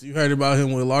Marcus. You heard about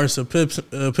him with Larsa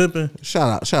Pippen?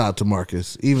 Shout out to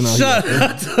Marcus. Even though Shout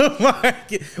out to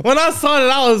Marcus. When I saw that,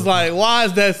 I was like, why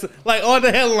is that? Like on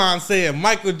the headline saying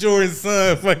Michael Jordan's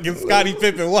son, fucking Scottie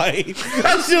Pippen wife.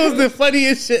 That shit was the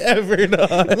funniest shit ever,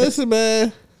 dog. listen,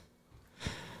 man.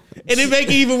 And it make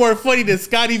it even more funny that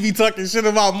Scottie be talking shit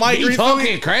about Mike He recently.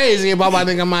 talking crazy about my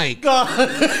nigga Mike.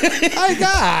 My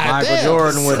God, Michael damn.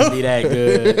 Jordan wouldn't be that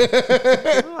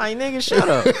good. Like nigga, shut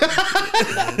up.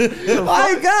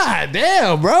 My God,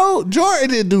 damn, bro. Jordan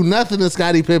didn't do nothing to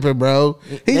Scottie Pippen, bro.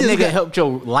 That nigga helped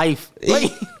your life. Like,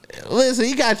 Listen,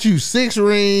 he got you 6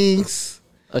 rings,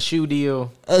 a shoe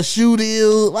deal. a shoe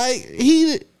deal. Like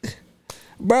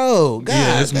bro. God,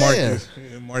 Yeah, it's damn. Marcus.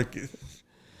 Yeah, Marcus.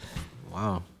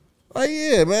 Wow. Like,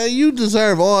 yeah, man, you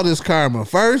deserve all this karma.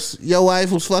 First, your wife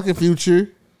was fucking Future.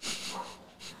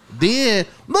 Then,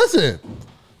 listen,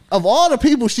 of all the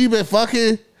people she been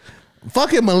fucking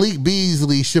Malik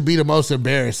Beasley should be the most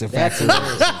embarrassing That's factor.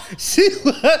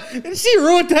 embarrassing. She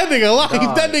ruined that nigga life.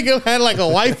 Dog. That nigga had like a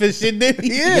wife and shit, didn't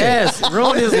he? Yes,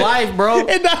 ruined his life, bro.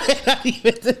 And not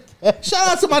even Shout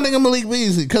out to my nigga Malik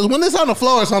Beasley, because when it's on the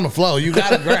floor, it's on the floor. You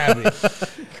gotta grab it.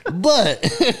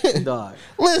 But Dog.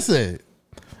 listen,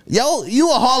 you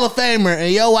a Hall of Famer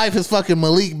and your wife is fucking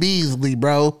Malik Beasley,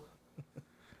 bro.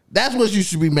 That's what you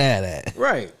should be mad at.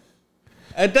 Right.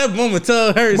 At that moment,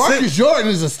 tell her. Marcus Jordan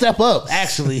is a step up,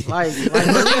 actually. Like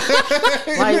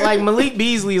Malik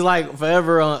Beasley's like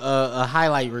forever a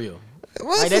highlight reel.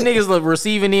 Like that nigga's like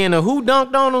receiving in a who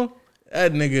dunked on him.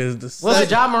 That nigga is the Was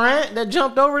it Ja Morant that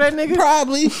jumped over that nigga?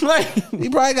 Probably. Like, He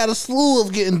probably got a slew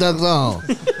of getting dunked on.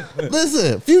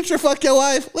 Listen, Future fuck your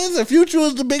wife. Listen, Future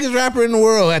was the biggest rapper in the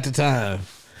world at the time.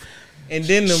 And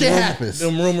then Shit happens.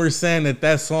 them rumors saying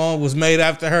that song was made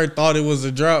after her thought it was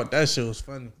a drought. That shit was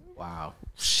funny. wow.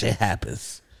 Shit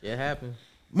happens. Shit happened.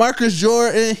 Marcus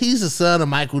Jordan, he's the son of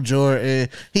Michael Jordan.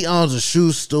 He owns a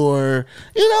shoe store.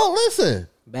 You know, listen.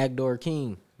 Backdoor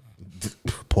king.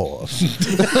 Pause.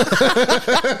 Lee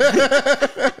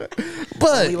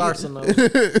But Larson though.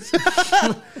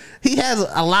 he has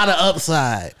a lot of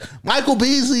upside. Michael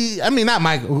Beasley, I mean, not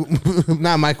Michael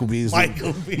Beasley.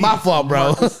 Michael Beasley. My fault,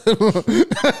 bro.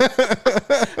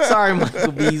 Sorry,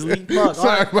 Michael Beasley. Fuck.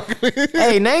 Sorry, All right.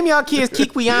 Hey, name y'all kids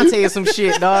Kikwiyante or some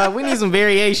shit, dog. We need some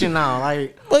variation now.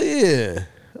 Like, But yeah,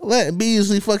 let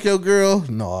Beasley fuck your girl.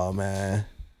 No, man.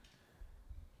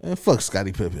 Man, fuck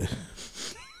Scottie Pippen.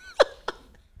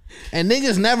 And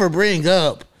niggas never bring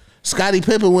up Scottie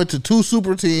Pippen went to 2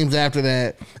 super teams after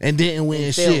that and didn't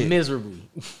win failed shit. miserably.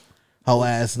 Whole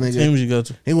ass nigga. Teams you go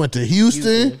to? He went to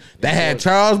Houston. That had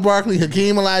Charles Barkley,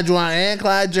 Hakeem Olajuwon, and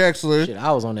Clyde Drexler, Shit,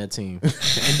 I was on that team.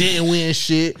 and didn't win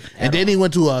shit. And then he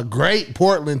went to a great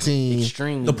Portland team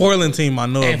Extremely. The Portland team I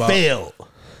know and about. failed.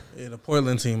 Yeah, the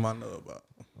Portland team I know about.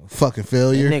 Fucking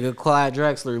failure. That nigga Clyde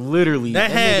Drexler literally. That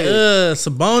had nigga,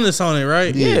 Sabonis on it,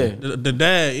 right? Yeah. The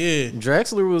dad, yeah.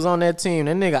 Drexler was on that team.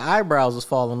 That nigga eyebrows was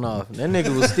falling off. That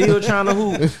nigga was still trying to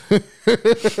hoop.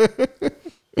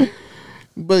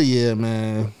 But yeah,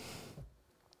 man.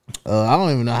 I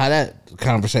don't even know how that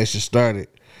conversation started.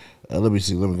 Let me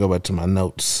see. Let me go back to my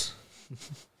notes.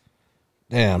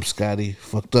 Damn, Scotty.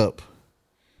 Fucked up.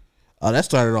 Oh, that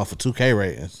started off with 2K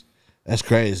ratings. That's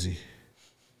crazy.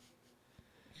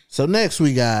 So next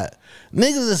we got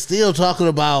niggas are still talking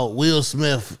about Will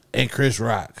Smith and Chris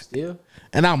Rock. Still?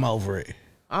 And I'm over it.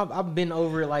 I've been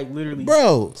over it like literally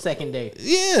second day.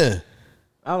 Yeah.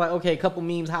 I was like, okay, couple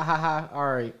memes, ha ha ha.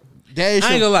 All right. I ain't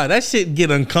gonna lie, that shit get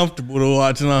uncomfortable to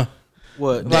watch now.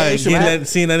 What? Like seeing that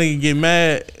nigga get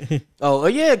mad. Oh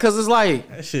yeah, cause it's like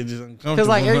that shit just uncomfortable. Cause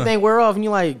like everything wear off, and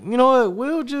you're like, you know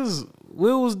what?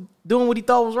 Will was doing what he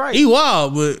thought was right. He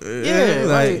wild, but yeah,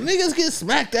 like niggas get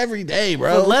smacked every day,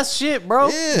 bro. For less shit, bro.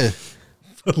 Yeah,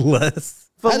 for less.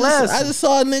 I just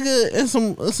saw a nigga in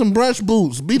some brunch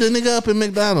boots beat a nigga up in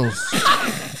McDonald's.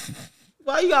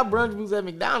 Why you got brunch boots at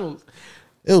McDonald's?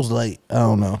 It was late. I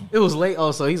don't know. It was late.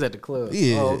 Oh, so he's at the club.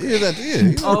 Yeah, oh, okay. He was at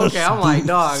the. Oh, okay. I'm like,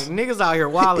 dog, niggas out here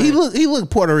wilding. He looked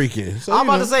Puerto Rican. So, I'm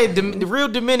about to say the real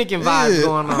Dominican vibes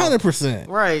going on. 100%.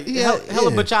 Right.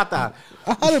 Hella bachata.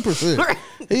 100%.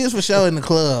 He is for sure in the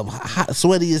club, hot,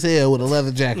 sweaty as hell with a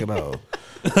leather jacket on.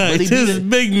 But he this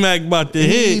Big Mac about to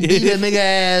hit. He beat a nigga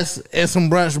ass in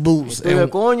some brunch boots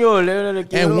and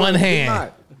one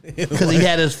hand because he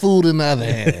had his food in the other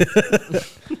hand.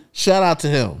 Shout out to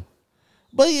him.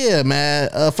 But yeah, man.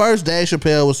 First, Dave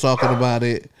Chappelle was talking about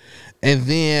it, and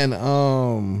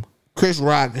then Chris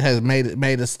Rock has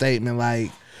made a statement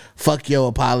like, "Fuck your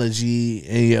apology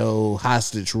in your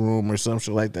hostage room" or some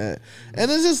shit like that. And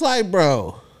it's just like,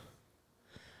 bro,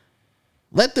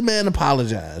 let the man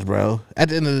apologize, bro. At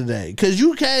the end of the day, because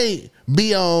you can't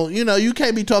be on, you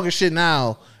can't be talking shit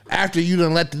now after you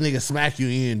done let the nigga smack you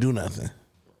and you didn't do nothing.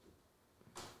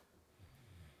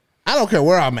 I don't care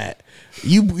where I'm at.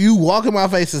 You walk in my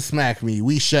face and smack me,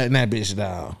 we shutting that bitch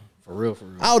down. For real.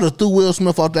 I would have threw Will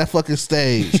Smith off that fucking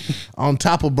stage on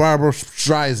top of Barbara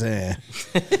Streisand.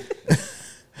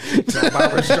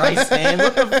 Barbara Streisand,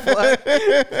 what the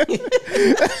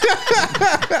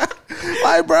fuck?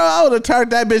 Like, bro, I would have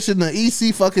turned that bitch into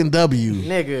EC fucking W.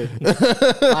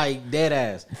 Nigga. Like, dead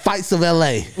ass. Fights of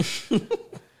LA.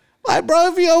 Like, bro,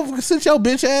 if you sit your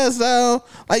bitch ass down,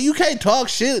 like, you can't talk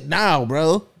shit now,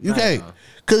 bro. You can't.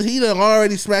 Because he done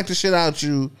already smacked the shit out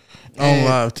you. On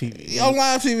live TV. On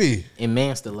live TV. In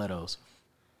man stilettos.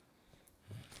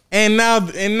 And now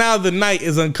the night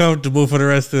is uncomfortable for the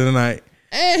rest of the night.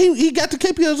 And he got to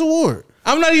keep his award.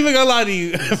 I'm not even gonna lie to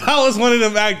you. If I was one of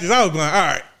them actors, I was going, all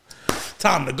right,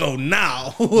 time to go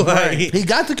now. Like, he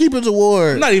got to keep his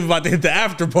award. I'm not even about to hit the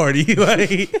after party.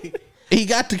 Like, he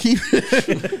got to keep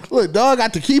look, dog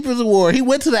got to keep his award. He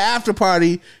went to the after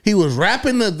party. He was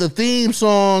rapping the theme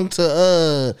song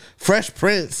to Fresh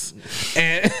Prince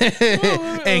and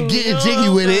getting jiggy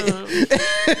with it.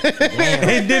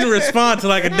 He didn't respond to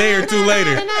like a day or two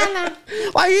later.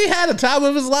 Like, he had a time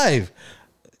of his life.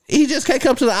 He just can't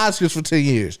come to the Oscars for 10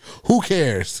 years. Who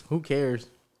cares?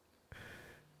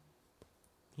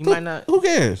 He might not. Who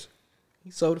cares?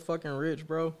 He's so fucking rich,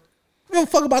 bro. I don't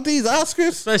fuck about these Oscars.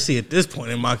 Especially at this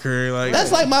point in my career. Like,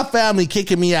 that's like my family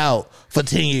kicking me out for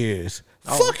 10 years.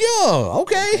 Oh. Fuck y'all.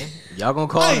 Okay. Y'all gonna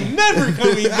call me. I ain't never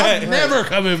coming back. I'm never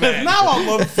coming back. Now I'm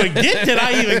gonna forget that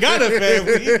I even got a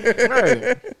family.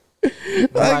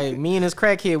 Right. Like, me and this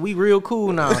crackhead, we real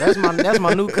cool now. That's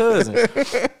my new cousin.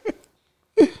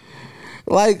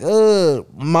 Like,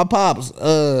 my pops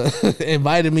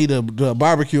invited me to a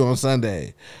barbecue on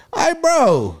Sunday. Like,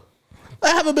 bro, I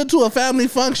haven't been to a family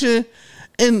function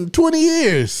in 20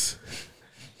 years.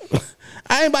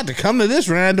 I ain't about to come to this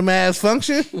random ass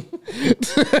function. Come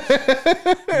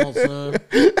on, son.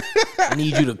 I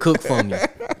need you to cook for me.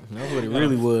 That's what it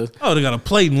really was. Oh, they got a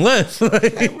plate and left.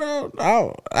 Hey,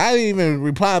 bro, I didn't even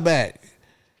reply back.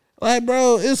 Like,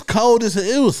 bro, it was cold as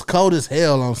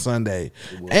hell on Sunday,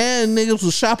 and niggas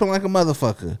was shopping like a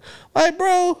motherfucker. Like,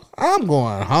 bro, I'm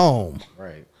going home.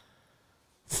 Right.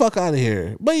 Fuck out of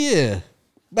here. But yeah,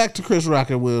 back to Chris Rock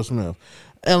and Will Smith.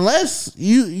 Unless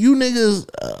you niggas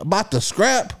about to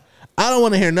scrap, I don't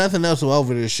want to hear nothing else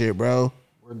over this shit, bro.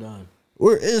 We're done.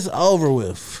 It's over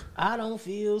with. I don't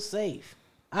feel safe.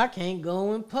 I can't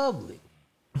go in public.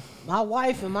 My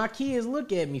wife and my kids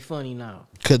look at me funny now.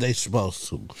 Cause they supposed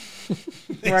to.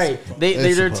 Right.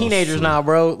 They're teenagers now,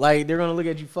 bro. Like, they're gonna look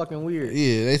at you fucking weird.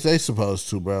 Yeah, they supposed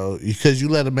to, bro. Because you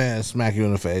let a man smack you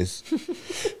in the face.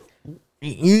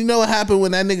 You know what happened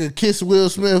when that nigga kissed Will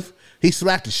Smith? He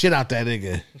smacked the shit out that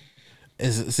nigga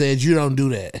and said, "You don't do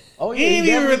that." Oh yeah, he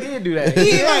definitely did do that.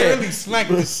 He like really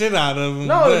smacked the shit out of him.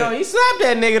 No, he slapped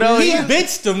that nigga though. He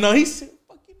bitched him. No, he said,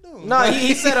 "What you doing?" No,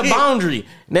 he set a boundary.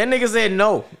 That nigga said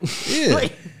no. Yeah.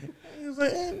 He was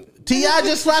like, T.I.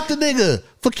 just slapped the nigga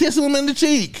for kissing him in the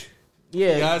cheek.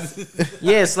 Yeah,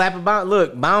 yeah, slap about.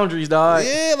 Look, boundaries, dog.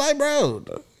 Yeah, like bro.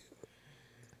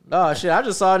 Oh shit! I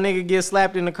just saw a nigga get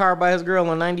slapped in the car by his girl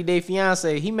on 90 Day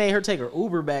Fiance. He made her take her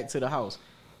Uber back to the house.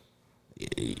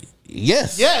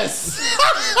 Yes. Yes.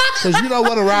 Because you don't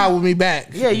want to ride with me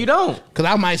back. Yeah, you don't. Because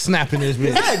I might snap in this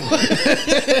bitch.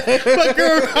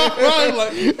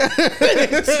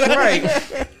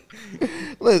 Right.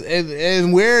 Look,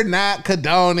 and we're not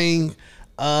condoning,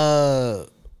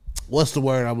 what's the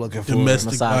word I'm looking for?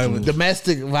 Domestic Misogyny. violence.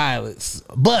 Domestic violence.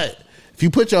 But if you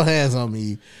put your hands on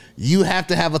me, you have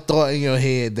to have a thought in your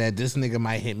head that this nigga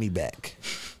might hit me back.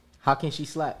 How can she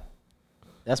slap?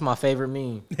 That's my favorite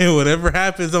meme. And whatever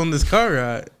happens on this car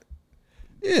ride,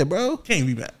 Yeah, bro. can't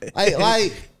be bad.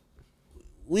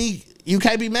 You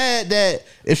can't be mad that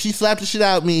if she slapped the shit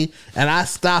out of me and I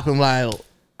stop and like,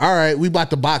 all right, we about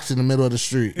to box in the middle of the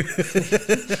street.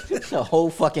 The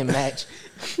whole fucking match.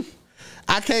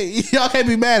 Y'all can't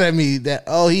be mad at me that,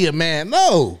 oh, he a man.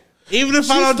 No. Even if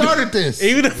She I don't started this.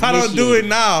 Even if I don't do it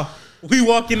now, we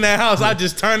walk in that house, I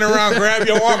just turn around, grab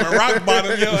your arm, and rock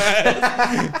bottom your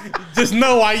ass. Just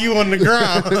know why you on the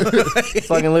ground.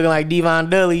 Fucking looking like Devon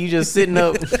Dudley. You just sitting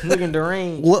up looking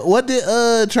deranged. What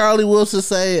did Charlie Wilson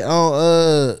say on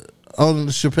the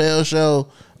Chappelle show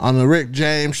on the Rick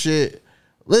James shit?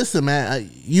 Listen, man,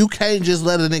 you can't just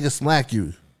let a nigga smack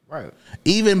you. Right.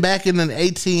 Even back in the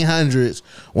 1800s,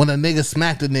 when a nigga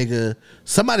smacked a nigga,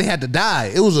 somebody had to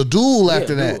die. It was a duel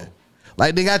after that. duel.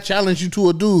 Like, they got challenged you to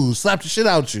a duel, slap the shit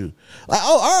out you. Like,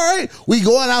 oh, all right, we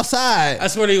going outside.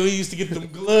 That's where we used to get them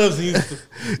gloves and used to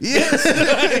Yeah.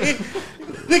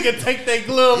 nigga take that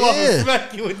glove off Yeah. and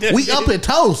smack you with that. We up and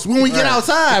toast when we get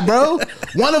outside, bro.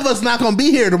 One of us not gonna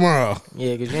be here tomorrow.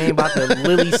 Yeah, because you ain't about to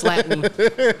lily slap me.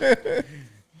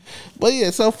 But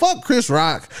yeah, so fuck Chris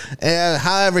Rock and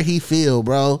however he feel,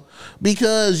 bro.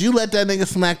 Because you let that nigga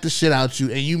smack the shit out you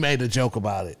and you made a joke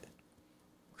about it.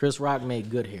 Chris Rock made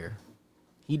good hair.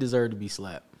 He deserved to be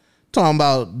slapped. Talking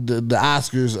about the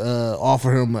Oscars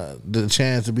offer him the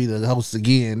chance to be the host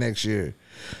again next year.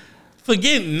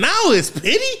 Forgetting now it's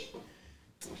pity?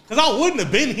 Because I wouldn't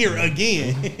have been here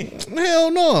again. Hell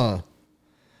no.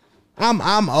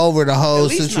 I'm over the whole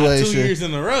At least situation. not 2 years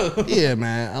in a row. Yeah,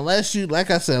 man. Unless you,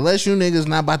 like I said, unless you niggas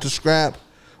not about to scrap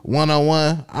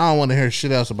 1-on-1, I don't want to hear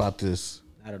shit else about this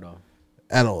Not at all.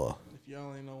 at all. If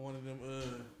y'all ain't know one of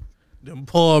them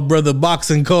Paul brother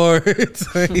boxing cards,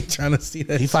 I ain't trying to see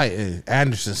that. He fighting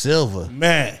Anderson Silva.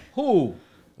 Man, Who?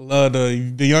 love the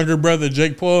younger brother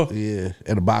Jake Paul, Yeah,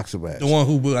 in a boxing match. the one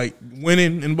who like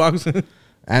winning in boxing.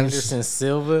 Anderson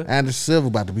Silva. Anderson Silva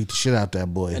about to beat the shit out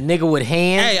that boy. A nigga with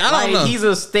hands. Hey, I don't know. He's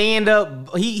a stand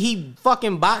up. He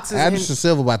fucking boxes Anderson and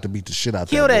Silva about to beat the shit out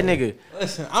kill that boy. nigga.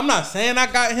 Listen, I'm not saying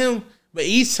I got him, but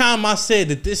each time I said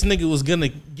that this nigga was gonna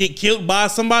get killed by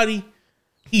somebody,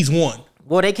 he's won.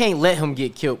 Well, they can't let him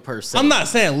get killed per se. I'm not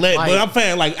saying let, Like- but I'm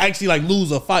saying like actually like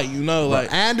lose a fight. You know,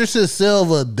 like Anderson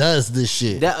Silva does this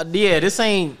shit. Yeah, this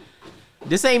ain't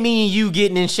mean you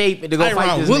getting in shape to go fight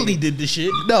Tyron this Woodley nigga. did this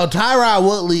shit. No, Tyrod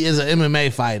Woodley is an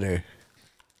MMA fighter.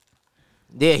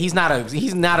 Yeah, he's not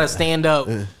a stand up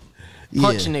punch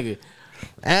Yeah. nigga.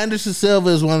 Anderson Silva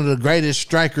is one of the greatest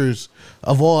strikers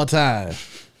of all time.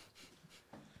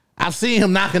 I've seen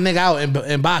him knock a nigga out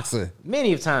in boxing.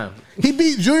 Many of time. He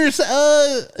beat Chavez's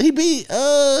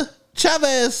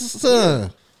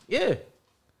son. Yeah.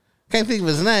 Can't think of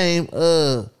his name.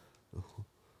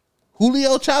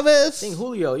 Julio Chavez. I think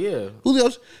Julio, yeah.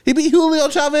 He beat Julio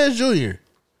Chavez Jr.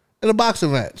 in a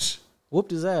boxing match.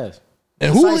 Whooped his ass.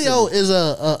 And Julio is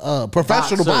a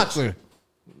professional boxer.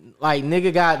 Like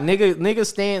nigga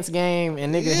stance game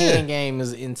and nigga hand game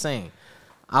is insane.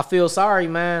 I feel sorry,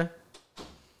 man.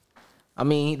 I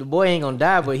mean, the boy ain't gonna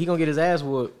die, but he gonna get his ass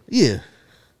whooped. Yeah.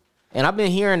 And I've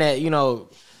been hearing that,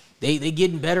 they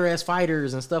getting better as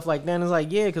fighters and stuff like that. And it's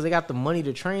like, yeah, because they got the money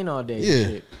to train all day. Yeah.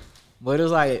 And shit. But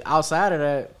it's like, outside of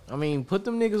that, I mean, put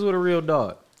them niggas with a real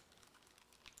dog.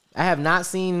 I have not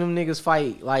seen them niggas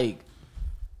fight like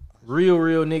real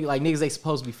niggas, like niggas they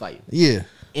supposed to be fighting. Yeah.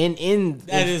 And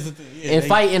That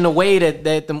fight in the way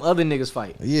that them other niggas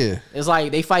fight. Yeah. It's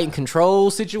like they fight in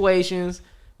controlled situations.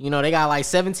 They got like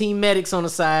 17 medics on the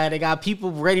side. They got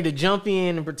people ready to jump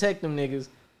in and protect them niggas.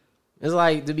 It's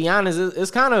like, to be honest,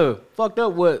 it's kind of fucked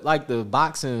up what like the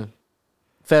boxing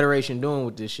federation doing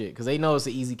with this shit, because they know it's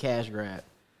an easy cash grab.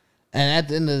 And at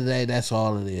the end of the day, that's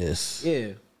all it is. Yeah.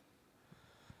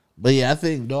 But yeah, I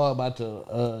think dog about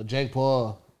to Jake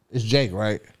Paul. It's Jake,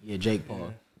 right? Yeah, Jake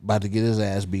Paul. About to get his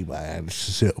ass beat by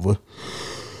Anderson Silva.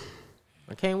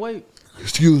 I can't wait.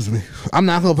 Excuse me. I'm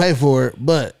not gonna pay for it,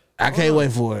 but I can't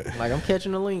wait for it. Like, I'm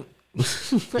catching the link.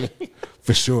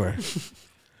 For sure.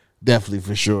 Definitely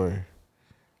for sure.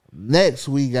 Next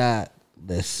we got,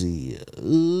 let's see.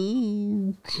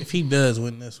 Ooh. If he does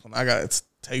win this one, I gotta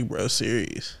take bro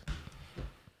serious.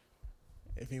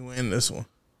 If he win this one.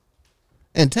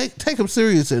 And take him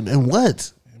serious in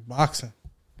what? In boxing.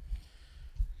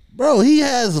 Bro, he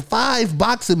has 5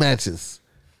 boxing matches.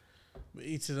 But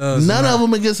each of those. None of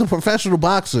them against a professional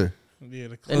boxer. Yeah,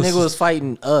 That nigga was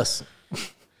fighting us.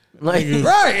 Like,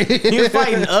 Right. he was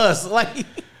fighting us. Like,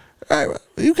 Right.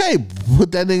 You can't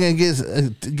put that nigga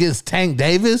against Tank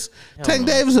Davis. Tank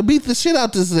Davis will beat the shit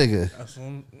out this nigga.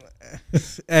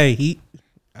 Hey,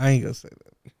 I ain't gonna say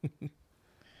that.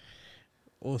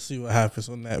 We'll see what happens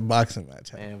when that boxing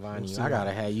match happens. man, Vonnie, I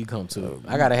gotta have you come to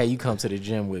the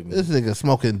gym with me. This nigga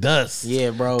smoking dust. Yeah,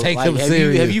 bro. Take like, him have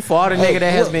serious. have you fought a nigga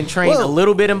that has been trained a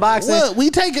little bit in boxing? What? We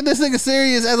taking this nigga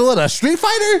serious as what, a street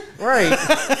fighter? Right.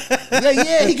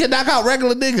 Yeah, he can knock out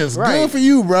regular niggas. Right. Good for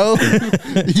you, bro.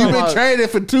 You've been training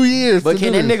for 2 years. But to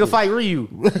can do that this nigga shit. fight Ryu?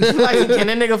 Like, can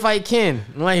that nigga fight Ken?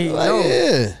 Like, no.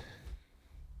 Yeah.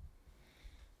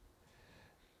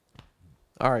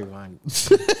 All right, Vonnie.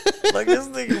 Like, this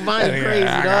nigga Vonnie crazy,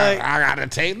 dog. I gotta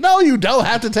take. No, you don't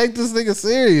have to take this nigga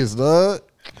serious, dog.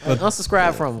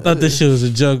 Unsubscribe from him. Thought this shit was a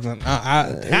joke, man.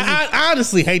 I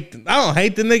honestly hate. I don't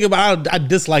hate the nigga, but I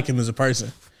dislike him as a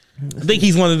person. I think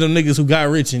he's one of them niggas who got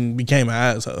rich and became an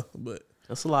asshole. But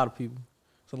That's a lot of people.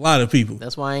 it's a lot of people.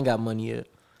 That's why I ain't got money yet.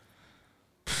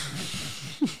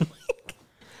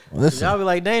 Listen, Y'all be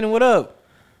like, Dana, what up?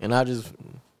 And I just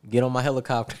get on my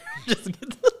helicopter. Just get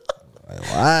the-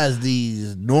 why is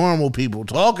these normal people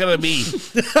talking to me?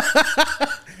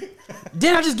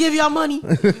 Didn't I just give y'all money?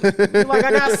 Like,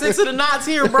 I got 6 of the knots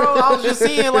here, bro. I was just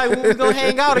seeing, like, when we gonna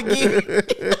hang out again.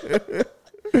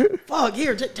 Fuck,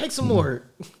 here, take some more.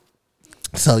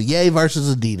 So, Ye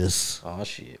versus Adidas. Oh,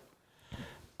 shit.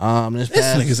 This This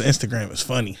past, nigga's Instagram is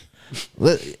funny.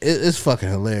 it's fucking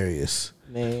hilarious.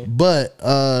 Man. But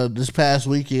this past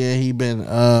weekend, he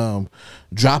been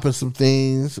dropping some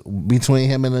things between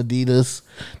him and Adidas.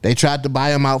 They tried to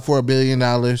buy him out for $1 billion.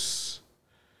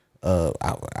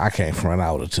 I can't front.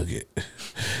 I would have took it.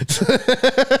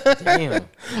 Damn.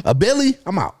 A Billy,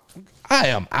 I'm out. I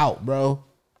am out, bro.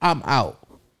 I'm out.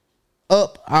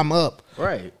 Up, I'm up.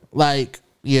 Right. Like,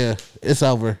 yeah, it's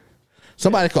over.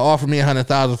 Somebody could offer me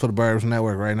 $100,000 for the Burbs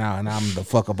Network right now, and I'm the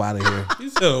fuck up out of here. You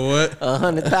said what?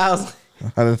 100,000.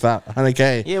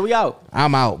 100K. Yeah, we out.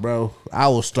 I'm out, bro. I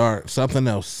will start something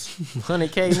else.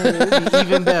 100K, nigga, it'd be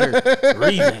even better.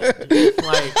 Revamp.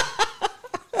 Like,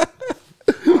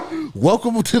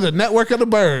 Welcome to the network of the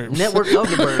Burbs. network of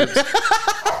the Burbs.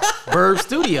 Burb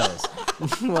Studios.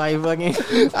 Like, fucking.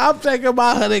 I'm taking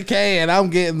my 100K and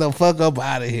I'm getting the fuck up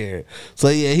out of here. So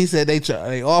yeah, he said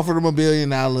they offered him $1 billion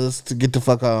to get the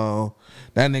fuck on.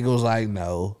 That nigga was like,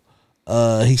 no.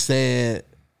 He said,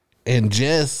 and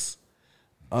just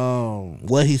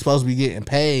what he's supposed to be getting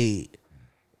paid,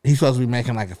 he's supposed to be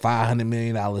making like $500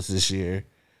 million this year,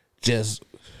 just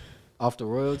Off the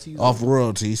royalties? off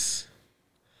royalties.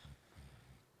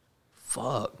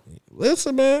 Fuck.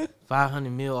 Listen, man. 500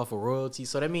 mil off of royalties.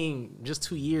 So that means just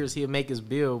 2 years he'll make his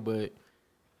bill, but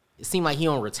it seemed like he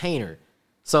on retainer.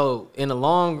 So in the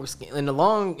long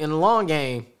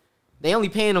game, they only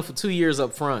paying him for 2 years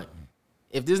up front.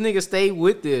 If this nigga stayed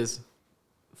with this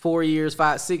 4 years,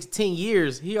 5, 6, 10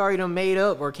 years, he already done made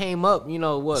up or came up, you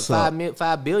know what, So-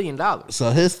 $5 billion.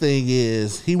 So his thing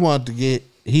is he wants to get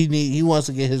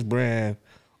his brand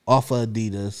off of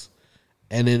Adidas,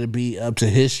 and it'll be up to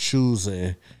his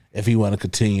choosing if he want to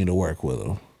continue to work with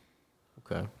him.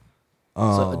 Okay.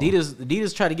 So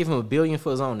Adidas tried to give him $1 billion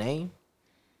for his own name,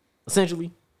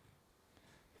 essentially.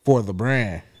 For the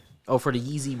brand. Oh, for the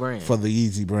Yeezy brand. For the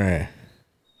Yeezy brand.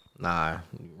 Nah,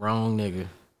 wrong nigga.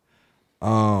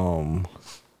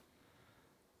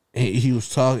 He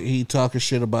talking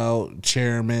shit about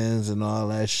chairmans and all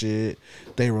that shit.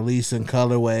 They releasing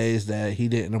colorways that he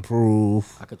didn't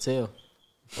approve. I could tell.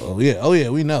 Oh yeah,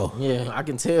 we know. Yeah, I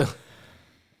can tell.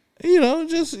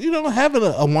 Just having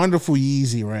a wonderful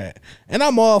Yeezy rant, and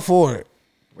I'm all for it.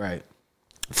 Right.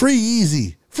 Free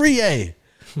Yeezy, free A.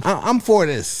 I'm for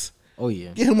this. Oh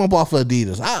yeah. Get him up off of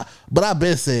Adidas. But I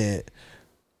been said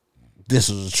this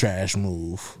was a trash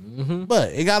move. Mm-hmm.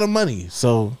 But it got him money,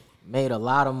 so Made a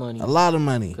lot of money. a lot of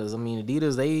money. Because I mean,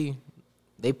 Adidas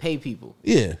they pay people.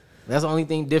 Yeah. That's the only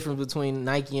thing different between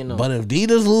Nike and them. But if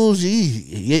Adidas lose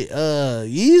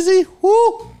Yeezy,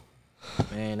 whoo,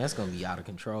 Man, that's gonna be out of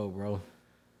control, bro.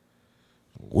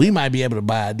 we might be able to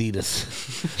buy Adidas.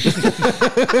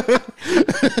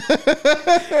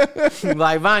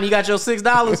 Like, Von, you got your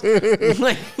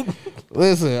 $6?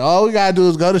 Listen, all we gotta do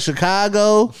is go to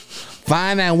Chicago,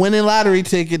 find that winning lottery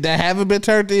ticket that haven't been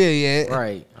turned in yet.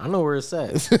 Right. I know where it's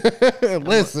at.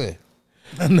 Listen,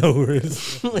 I know where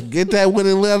it's. get that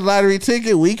winning lottery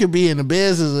ticket. We could be in the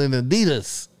business in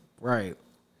Adidas, Right.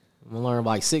 I'm gonna learn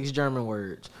like 6 German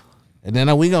words. and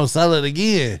then we gonna sell it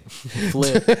again.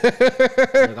 Flip.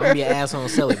 Like, I'm gonna be an asshole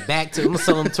and sell it back to. I'm gonna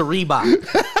sell them to Reebok.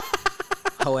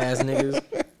 Hoe ass niggas.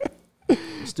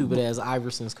 Stupid ass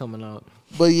Iverson's coming out.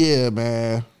 But yeah,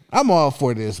 man, I'm all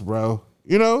for this, bro.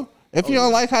 You know, if you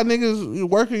don't like how niggas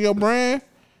working your brand,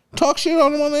 talk shit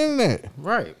on them on the internet.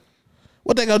 Right.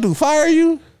 What they gonna do? Fire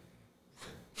you?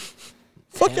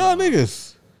 Fuck y'all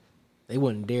niggas. They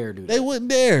wouldn't dare do that. They wouldn't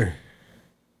dare.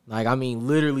 Like, I mean,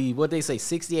 literally, what they say,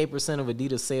 68% of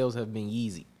Adidas sales have been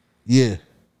Yeezy, Yeah,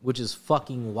 which is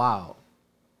fucking wild.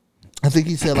 I think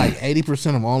he said like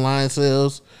 80% of online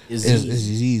sales Is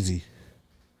is easy.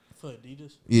 For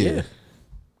Adidas? Yeah.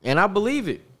 And I believe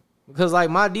it. Because, like,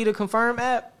 my Adidas Confirm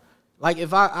app, like,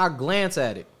 if I glance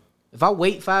at it, if I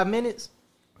wait 5 minutes,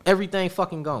 everything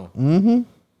fucking gone. Mm-hmm. And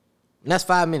that's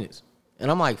 5 minutes. And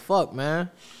I'm like, fuck, man.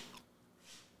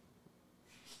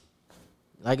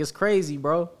 Like, it's crazy,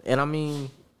 bro. And I mean,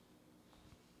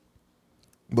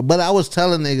 But I was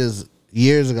telling niggas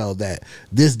years ago that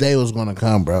this day was gonna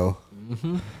come, bro.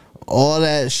 Mm-hmm. All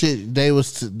that shit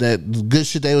that good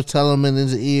shit they was telling him in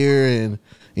his ear, and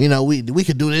you know we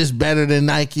could do this better than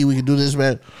Nike. We could do this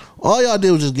better. All y'all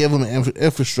did was just give him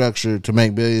infrastructure to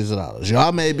make billions of dollars.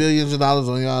 Y'all made billions of dollars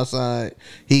on y'all side.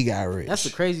 He got rich. that's the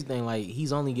crazy thing. Like,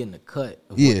 he's only getting a cut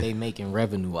of Yeah. what they making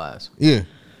revenue-wise. Yeah.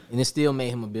 And it still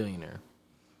made him a billionaire.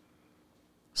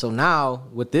 So now,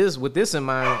 with this in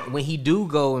mind, when he do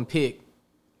go and pick,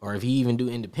 or if he even do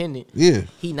independent, Yeah.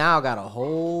 he now got a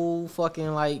whole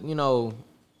fucking, like, you know,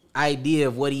 idea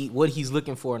of what he's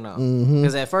looking for now.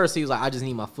 Because at first he was like, I just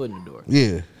need my foot in the door.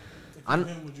 Yeah. Would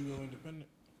you go independent?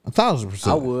 1,000%.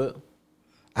 I would.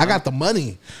 I got the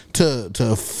money to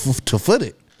foot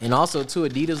it. And also, too,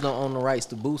 Adidas don't own the rights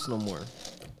to Boost no more.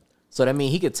 So that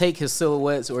means he could take his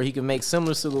silhouettes, or he could make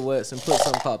similar silhouettes and put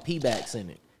something called P-backs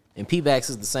in it. And P-backs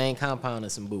is the same compound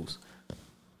as in Boost.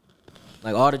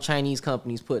 Like, all the Chinese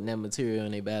companies putting that material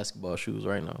in their basketball shoes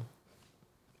right now.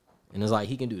 And it's like,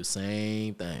 he can do the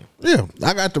same thing. Yeah.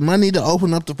 I got the money to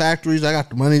open up the factories. I got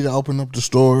the money to open up the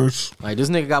stores. Like, this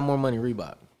nigga got more money than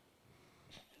Reebok.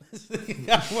 He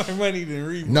got more money than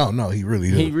Reebok. No, he really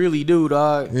He do. really do,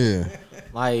 dog. Yeah.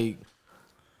 Like,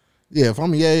 Yeah, if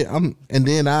I'm and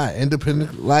then I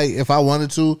independent, like if I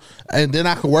wanted to, and then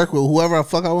I could work with whoever the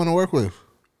fuck I want to work with.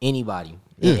 anybody.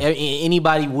 Yeah.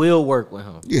 Anybody will work with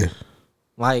him. Yeah.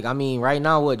 Like, I mean, right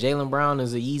now, Jaylen Brown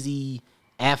is an easy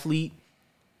athlete.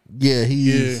 Yeah,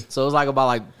 he's So it's like about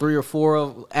like 3 or 4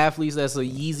 of athletes that's a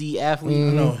Yeezy athlete.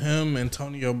 I know him,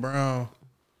 Antonio Brown.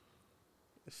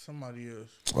 Somebody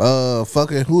else.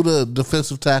 fucking who the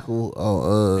defensive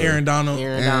tackle? Aaron Donald.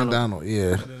 Aaron Donald.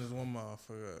 Yeah. And then there's one more, I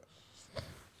forgot.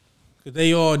 Cause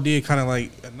they all did kind of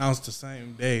like announce the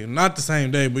same day. Not the same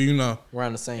day, but you know.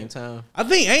 Around the same time. I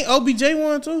think ain't OBJ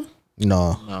one too?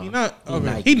 No. No. He not. He Okay.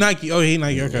 Nike. He Nike. Oh, he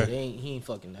Nike. Yeah, Okay. he ain't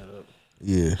fucking that up.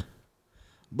 Yeah.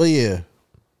 But yeah.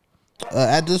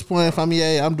 At this point, if I'm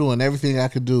EA, I'm doing everything I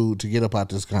could do to get up out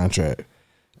this contract.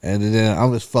 And then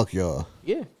I'm just fuck y'all.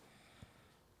 Yeah.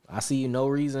 I see no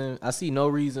reason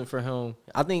for him.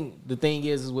 I think the thing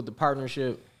is with the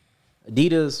partnership,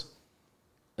 Adidas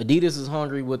is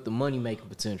hungry with the money making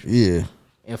potential. Yeah.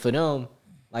 And for them,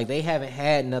 like, they haven't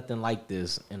had nothing like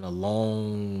this in a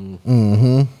long.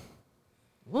 Mm-hmm.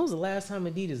 When was the last time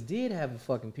Adidas did have a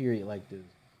fucking period like this?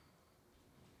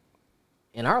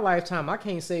 In our lifetime, I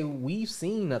can't say we've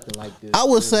seen nothing like this. I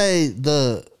would say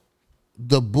the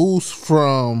boost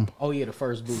from the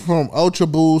first boost. from Ultra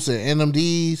Boost and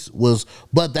NMDs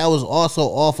but that was also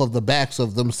off of the backs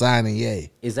of them signing Ye.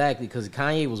 Exactly, because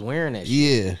Kanye was wearing that shit.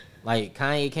 Yeah. Like,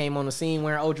 Kanye came on the scene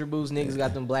wearing Ultra Boost. Niggas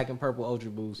got them black and purple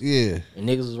Ultra Boosts. Yeah. And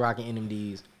niggas was rocking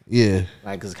NMDs. Yeah.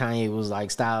 Like, because Kanye was,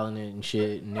 like, styling it and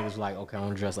shit. And niggas was like, okay, I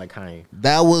want to dress like Kanye.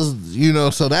 That was,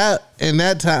 so that in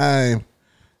that time,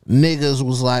 niggas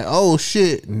was like, oh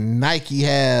shit, Nike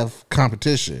have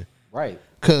competition. Right.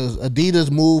 Because Adidas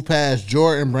moved past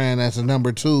Jordan brand as a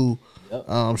number 2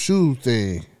 shoe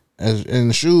thing in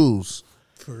the shoes.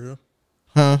 For real.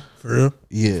 Huh? For real.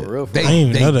 Yeah. For real. They I didn't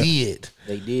even know that. did.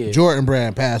 They did. Jordan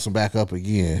brand passed them back up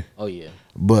again. Oh, yeah.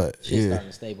 But Shit yeah. starting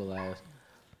to stabilize.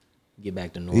 get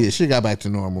back to normal. Yeah, she got back to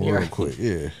normal real right. quick.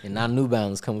 Yeah. And now New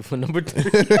Balance coming for number 3.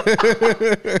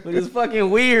 But it's fucking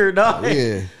weird, dog.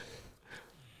 Yeah.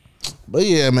 But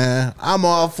yeah, man, I'm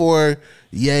all for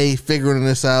Ye figuring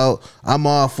this out. I'm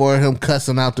all for him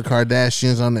cussing out the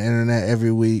Kardashians on the internet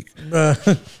every week.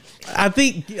 I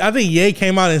think Ye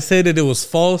came out and said that it was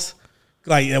false,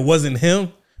 like it wasn't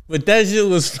him. But that shit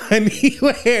was funny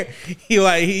where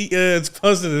he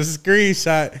posted a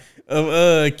screenshot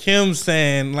of Kim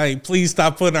saying like, please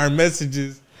stop putting our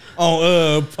messages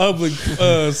on public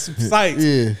sites.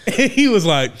 Yeah. And he was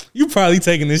like, you probably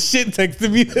taking this shit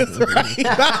texting me this right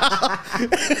now.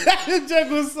 That joke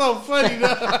was so funny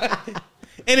though.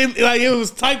 And it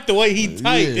was typed the way he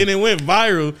typed, and it went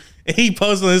viral. And he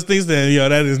posted on his thing saying, yo,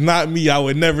 that is not me. I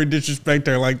would never disrespect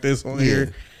her like this on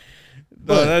here.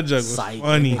 But that joke was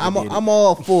funny. I'm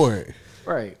all for it.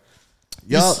 Right.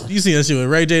 Y'all, You seen that shit with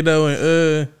Ray J though,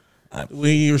 and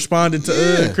when he responded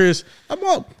to Chris. I'm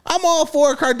all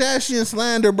for Kardashian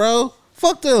slander, bro.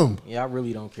 Fuck them. Yeah, I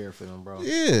really don't care for them, bro.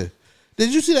 Yeah.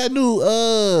 Did you see that new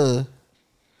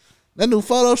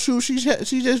photo shoot she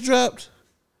just dropped?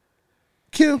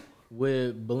 Kim?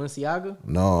 With Balenciaga?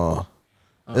 No.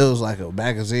 It was like a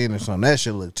magazine or something. That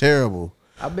shit looked terrible.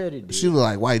 I bet it did. She looked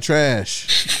like white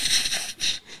trash.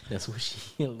 That's what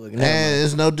she looking And at.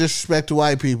 it's no disrespect to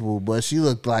white people, but she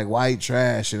looked like white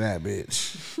trash in that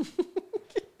bitch.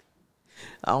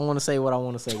 I don't want to say what I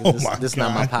want to say. Oh This is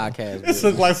not my podcast. This Bro.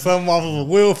 looked like something off of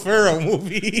a Will Ferrell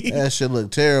movie. That shit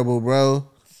looked terrible, bro.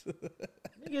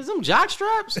 Nigga, some jock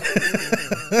straps?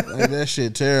 Like, that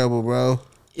shit terrible, bro.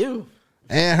 Ew.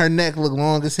 And her neck looked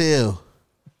long as hell.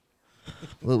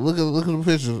 Look at the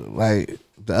pictures, like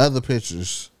the other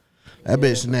pictures. That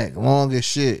bitch neck long as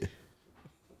shit.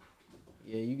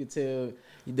 Yeah, you could tell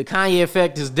the Kanye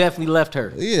effect has definitely left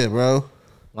her. Yeah, bro.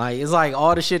 Like, it's like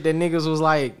all the shit that niggas was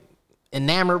like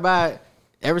enamored by.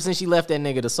 Ever since she left that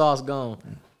nigga, the sauce gone.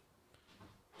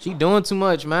 She doing too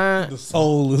much, man. The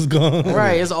soul is gone.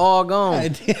 Right, it's all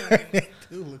gone. Her neck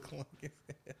do look long as hell.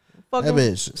 Fucking That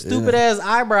bitch, stupid ass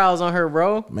eyebrows on her,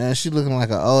 bro. Man, she looking like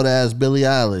an old ass Billie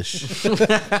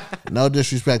Eilish. No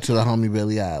disrespect to the homie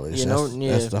Billie Eilish. Yeah,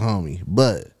 That's the homie.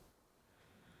 But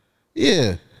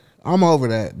yeah, I'm over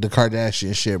the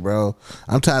Kardashian shit, bro.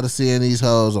 I'm tired of seeing these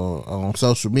hoes on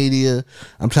social media.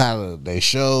 I'm tired of their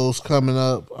shows coming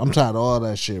up. I'm tired of all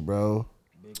that shit, bro.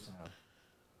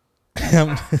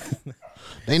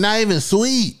 They not even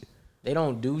sweet. They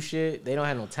don't do shit. They don't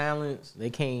have no talents. They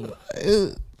can't.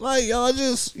 Like, y'all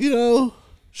just,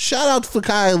 shout out for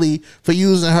Kylie for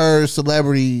using her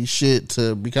celebrity shit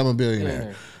to become a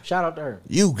billionaire. Shout out to her.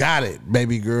 You got it,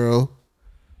 baby girl.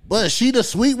 But she the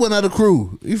sweet one of the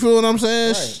crew. You feel what I'm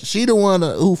saying? Right. She the one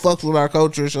who fucks with our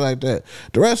culture and shit like that.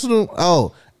 The rest of them,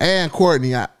 and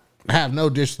Courtney, I have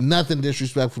nothing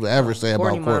disrespectful to ever say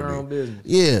Courtney about mind her Courtney. own business.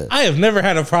 Yeah. I have never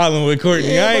had a problem with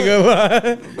Courtney. Yeah, I ain't gonna lie.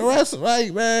 The rest,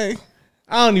 like, man.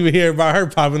 I don't even hear about her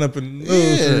popping up in the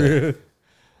news. Yeah. For real.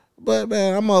 But,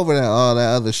 man, I'm over all that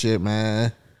other shit,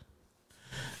 man.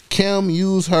 Kim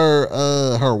used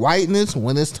her whiteness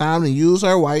when it's time to use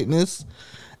her whiteness.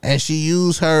 And she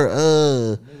used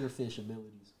her Nigger fish abilities.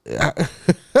 Use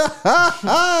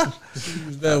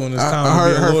that when it's time to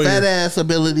be a her lawyer. fat ass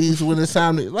abilities when it's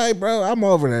time to, like, bro, I'm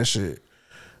over that shit.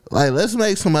 Like, let's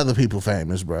make some other people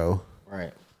famous, bro.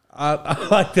 Right. I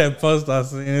like that post I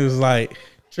seen. It was like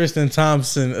Tristan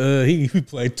Thompson. He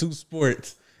played 2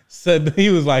 sports. Said he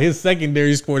was like his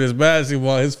secondary sport is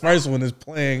basketball. His first one is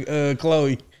playing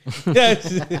Chloe.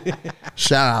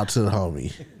 Shout out to the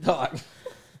homie. Dog.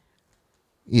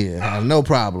 Yeah, have no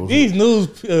problems. These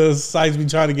news sites be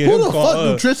trying to get Who him the called fuck do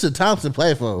up. Tristan Thompson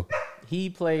play for? He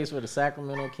plays for the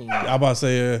Sacramento Kings. I about to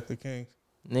say the Kings.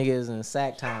 Niggas in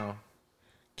Sacktown.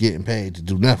 Getting paid to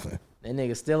do nothing. That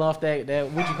nigga still off that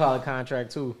what you call it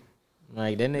contract too.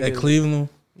 Like that nigga At Cleveland.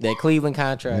 that Cleveland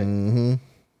contract. Mm-hmm.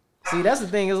 See, that's the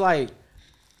thing. Is like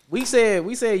we said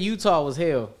Utah was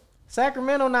hell.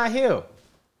 Sacramento not hell.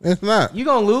 It's not. You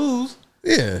gonna lose,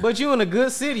 Yeah. but you in a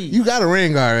good city. You got a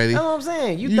ring already. That's what I'm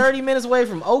saying. You 30 minutes away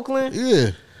from Oakland. Yeah.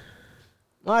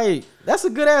 Like that's a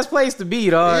good ass place to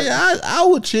be, dog. Yeah, I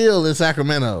would chill in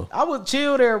Sacramento. I would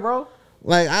chill there, bro.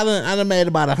 Like, I done made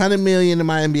about $100 million in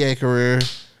my NBA career.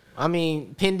 I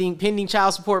mean, pending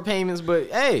child support payments, but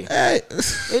hey, Hey,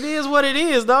 it is what it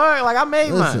is, dog. Like I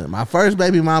made listen, mine. my first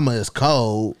baby mama is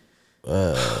cold.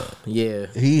 Yeah,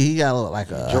 He got like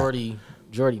Jordy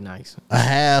nice. a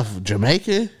half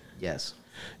Jamaican. Yes.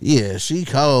 Yeah, she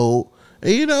cold.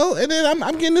 And, and then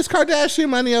I'm getting this Kardashian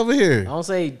money over I here. don't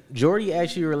say Jordy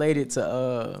actually related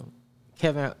to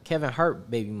Kevin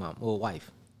Hart baby mom or wife.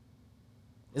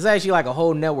 It's actually like a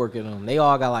whole network of them. They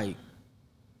all got like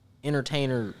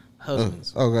entertainer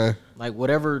husbands. Okay. Like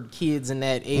whatever kids in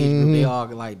that age group, they all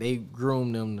like they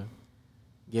groom them to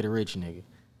get a rich nigga.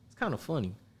 It's kind of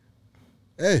funny.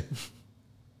 Hey.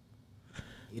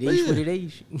 It is what it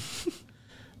is.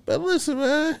 But listen,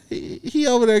 man, he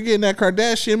over there getting that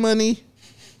Kardashian money.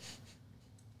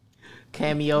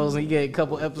 Cameos and you get a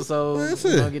couple episodes.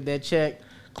 Listen. You gonna get that check.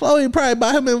 Chloe probably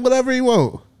buy him in whatever he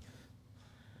want.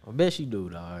 I bet she do,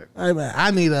 dog. Hey, man,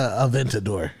 I need a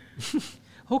Aventador.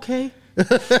 Okay.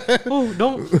 Oh,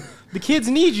 don't. The kids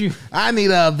need you. I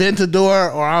need a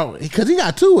Aventador because he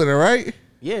got two with her, right?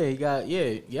 Yeah, he got.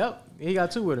 Yeah, yep. He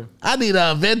got two with her. I need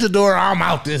a Aventador. I'm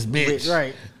out this bitch.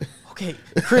 Right. Okay,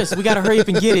 Chris, we gotta hurry up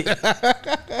and get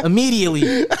it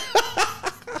immediately.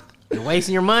 You're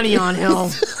wasting your money on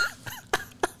him.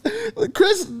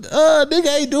 Chris,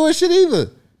 nigga ain't doing shit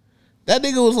either. That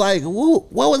nigga was like,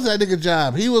 what was that nigga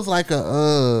job? He was like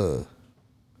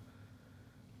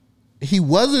he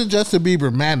wasn't Justin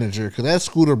Bieber manager because that's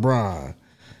Scooter Braun.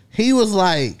 He was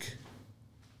like,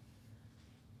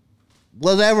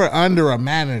 whatever under a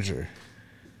manager.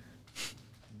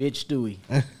 Bitch Stewie.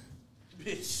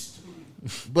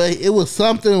 But it was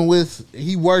something with,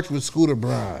 he worked with Scooter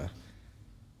Braun.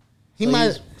 He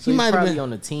might He's have probably been on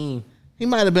the team. He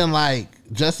might have been like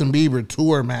Justin Bieber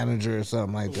tour manager or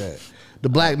something like that. The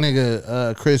black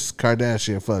nigga, Chris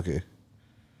Kardashian fucker.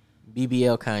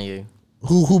 BBL Kanye.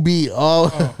 Who be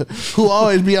who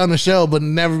always be on the show but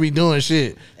never be doing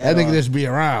shit. That nigga just be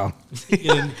around.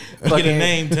 Get a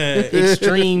name tag.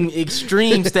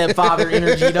 Extreme stepfather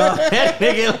energy, dog. That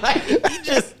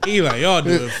nigga He like, y'all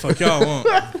do it. Fuck y'all want.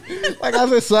 Like I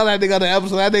just saw that nigga on the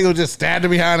episode. That nigga was just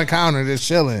standing behind the counter, just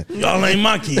chilling. Y'all ain't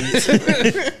my kids.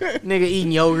 nigga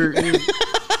eating yogurt.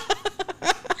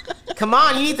 Come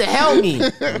on, you need to help me.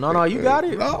 No, you got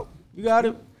it. No. You got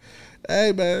it.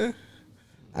 Hey man.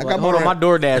 Hold on, my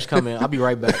DoorDash coming. I'll be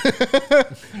right back.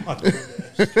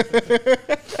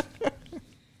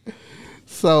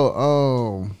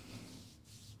 So,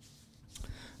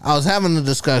 I was having a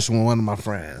discussion with one of my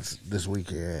friends this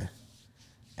weekend,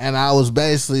 and I was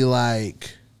basically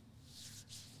like,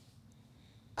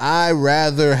 I'd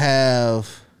rather have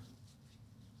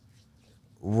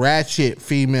ratchet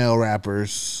female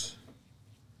rappers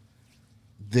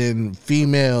than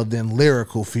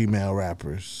lyrical female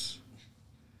rappers.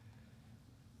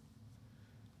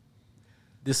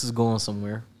 This is going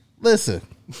somewhere. Listen,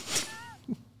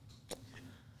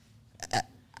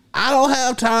 I don't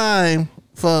have time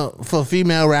for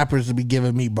female rappers to be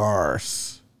giving me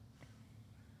bars.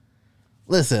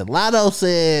 Listen, Lotto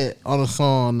said on a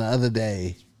song the other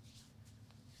day.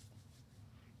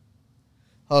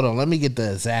 Hold on, let me get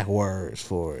the exact words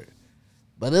for it.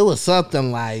 But it was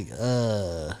something like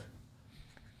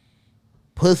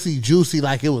pussy juicy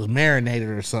like it was marinated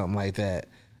or something like that.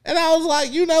 And I was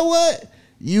like, you know what?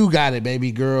 You got it,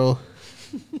 baby girl.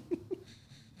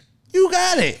 You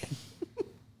got it.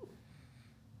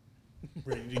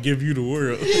 Ready to give you the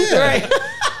world. Yeah. Right.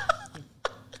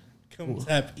 Come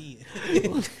tap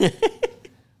in.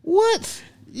 What?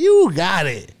 You got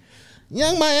it.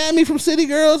 Young Miami from City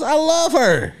Girls, I love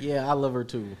her. Yeah, I love her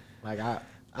too. Like I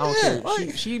don't Yeah, care.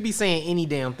 like- She be saying any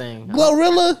damn thing.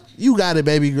 Glorilla, you got it,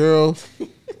 baby girl.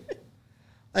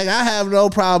 Like, I have no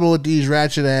problem with these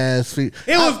ratchet ass feet.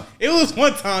 It was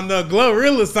one time though.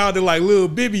 Glorilla sounded like Lil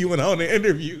Bibby when on the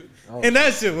interview, and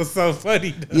that shit was so funny.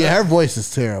 Though. Yeah, her voice is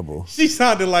terrible. She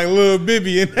sounded like Lil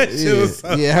Bibby, and that shit was so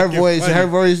Her fucking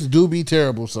voice funny. do be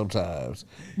terrible sometimes.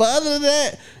 But other than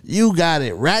that, you got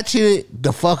it. Ratchet it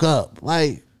the fuck up.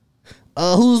 Like,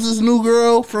 who's this new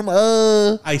girl from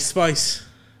Ice Spice.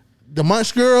 the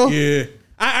Munch girl? Yeah,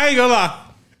 I ain't gonna lie.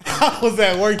 I was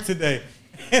at work today,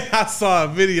 and I saw a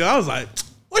video. I was like,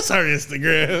 "What's her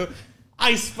Instagram?"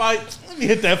 Ice Spice. Let me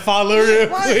hit that follow real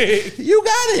quick. You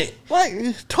got it.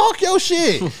 Like, talk your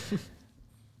shit.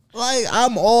 Like,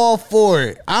 I'm all for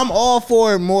it. I'm all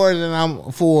for it more than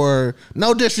I'm for.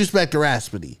 No disrespect to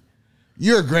Raspity.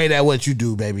 You're great at what you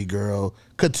do, baby girl.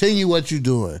 Continue what you're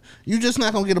doing. You just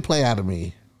not gonna get a play out of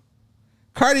me.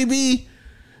 Cardi B,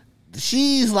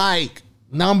 she's like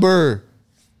number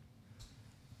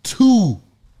 2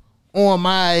 on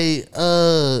my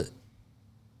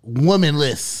woman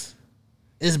list.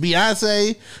 It's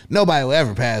Beyonce. Nobody will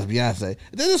ever pass Beyonce.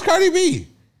 Then it's Cardi B.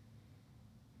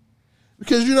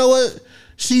 Because you know what?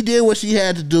 She did what she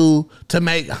had to do to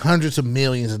make hundreds of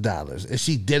millions of dollars. And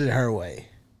she did it her way.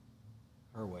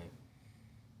 Her way.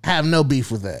 I have no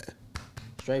beef with that.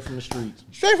 Straight from the streets.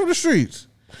 Straight from the streets.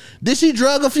 Did she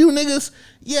drug a few niggas?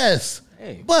 Yes.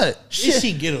 Hey. But Did shit,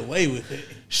 she get away with it?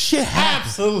 shit happens.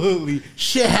 Absolutely.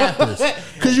 Shit happens.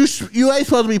 Because you ain't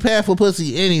supposed to be paying for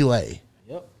pussy anyway.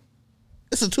 Yep.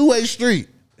 It's a two-way street.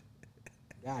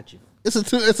 Got you.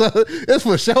 It's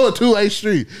for sure a two-way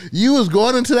street. You was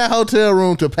going into that hotel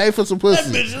room to pay for some That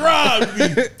pussy. bitch robbed me.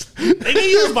 Nigga,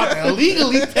 you was about to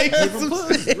illegally pay for some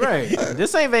pussy. Right.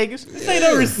 This ain't Vegas. This ain't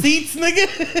no receipts,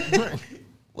 nigga.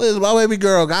 Well, my baby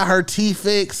girl got her teeth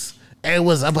fixed and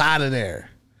was up out of there.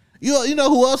 You know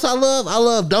who else I love? I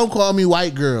love Don't Call Me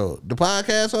White Girl, the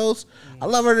podcast host. I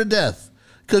love her to death.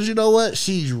 Because you know what?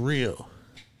 She's real.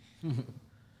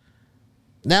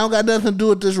 Now got nothing to do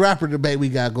with this rapper debate we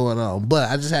got going on. But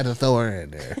I just had to throw her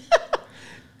in there.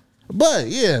 But,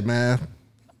 yeah, man.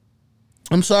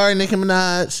 I'm sorry, Nicki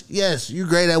Minaj. Yes, you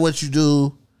great at what you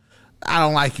do. I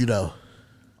don't like you, though.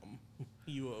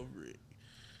 You over it.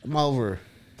 I'm over.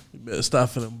 You better stop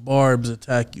for them barbs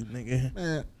attack you, nigga.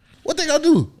 Man, what they gonna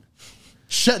do?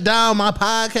 Shut down my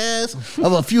podcast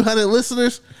of a few hundred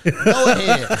listeners? Go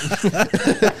ahead.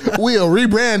 We'll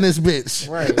rebrand this bitch.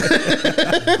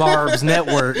 Right. Barb's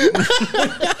Network.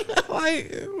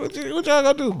 Like, what y'all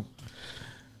gonna do?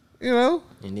 You know?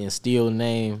 And then steal the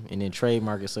name and then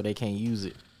trademark it so they can't use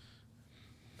it.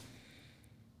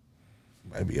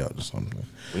 Might be up to something.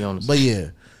 We on the But yeah,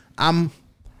 I'm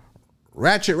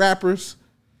ratchet rappers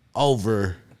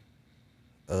over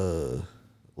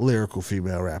lyrical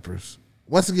female rappers.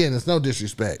 Once again, it's no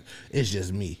disrespect. It's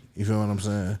just me. You feel what I'm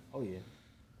saying? Oh yeah.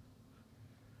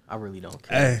 I really don't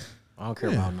care. Hey, I don't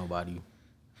care about nobody.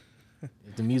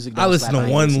 If the music I don't listen slap, to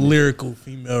ain't one listening. lyrical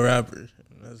female rapper.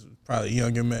 That's probably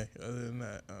Younger May. Other than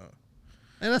that,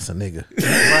 Man, that's a nigga.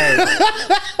 Right.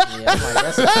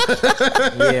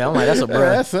 I'm like, that's a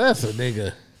bruh. That's a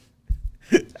nigga.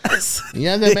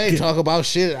 Younger May talk about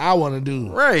shit I want to do.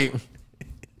 Right.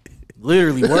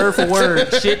 Literally, word for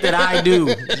word, shit that I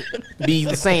do.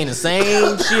 Be saying the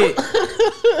same shit.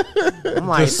 I'm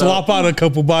like, just swap out a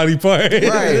couple body parts.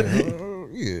 Right.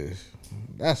 Yeah.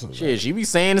 That's a Shit, she be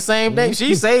saying the same thing.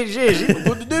 She say shit. She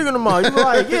put the dick in the mouth. You be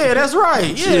like, yeah, that's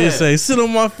right. She Yeah. just say, sit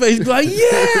on my face, be like,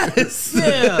 yes.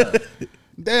 Yeah.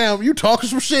 Damn, you talking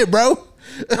some shit, bro.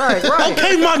 Right, right.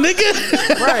 Okay, my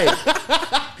nigga. Right.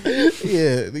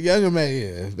 Yeah, the Younger Man,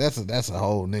 yeah. That's a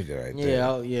whole nigga right there. Yeah,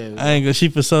 oh, yeah. I ain't gonna. She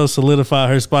for so solidified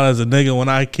her spot as a nigga when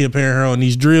I compare her on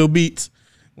these drill beats.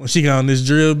 When she got on this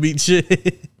drill beat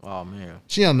shit. Oh man.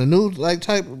 She on the new like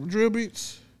type of drill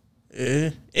beats?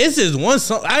 Yeah. It's just one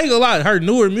song. I ain't gonna lie. Her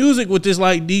newer music with this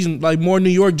like these like more New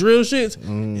York drill shits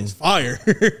is fire.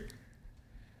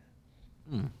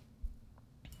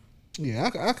 Yeah,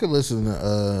 I could listen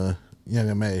to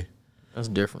Younger May. That's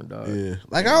different, dog. Yeah.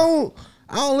 Like I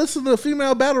don't listen to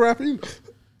female battle rap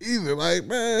either. Like,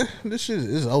 man, this shit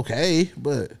is okay,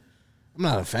 but I'm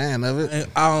not a fan of it.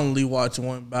 And I only watch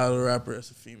one battle rapper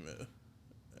as a female,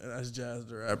 and that's Jazz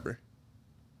the Rapper.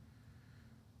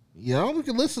 Yeah, I only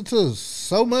can listen to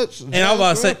so much. And I'm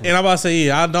about to say,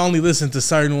 yeah, I only listen to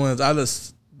certain ones.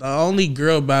 The only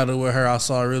girl battle with her I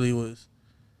saw really was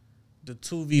the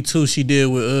 2v2 she did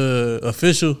with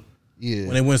Official. Yeah.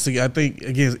 When they went to, I think,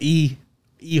 against E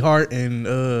Hart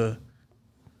and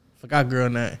forgot girl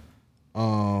name.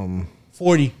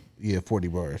 40. Yeah, 40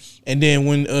 bars. And then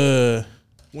when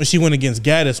she went against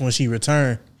Gaddis when she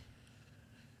returned.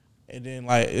 And then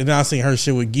I seen her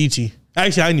shit with Geechee.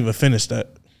 Actually, I didn't even finish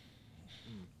that.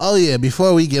 Oh yeah,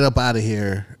 before we get up out of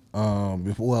here,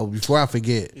 before I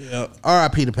forget, Yeah.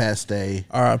 R.I.P. to Pat Stay,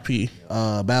 R.I.P.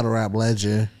 battle rap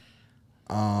legend.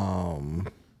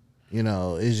 You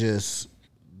know, it's just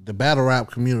the battle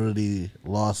rap community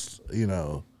lost, you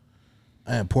know,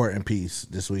 an important piece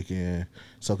this weekend.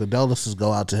 So condolences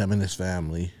go out to him and his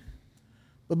family.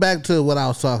 But back to what I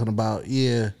was talking about,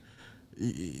 yeah,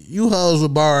 you hoes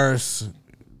with bars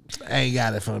ain't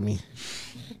got it for me.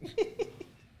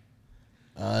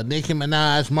 Nicki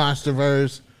Minaj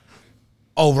Monsterverse,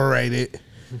 overrated.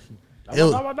 It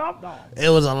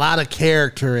was a lot of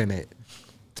character in it.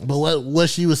 But what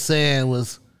she was saying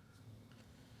was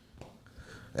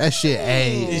that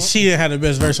shit. She didn't have the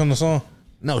best verse on the song.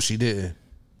 No, she didn't.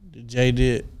 Jay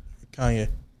did. Kanye.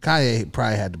 Kanye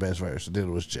probably had the best verse. Then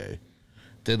it was Jay.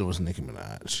 Then it was Nicki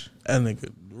Minaj. That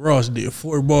nigga Ross did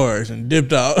 4 bars and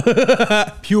dipped out.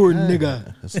 Pure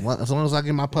nigga. As long as I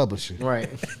get my publishing. Right.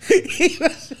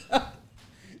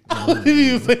 I wouldn't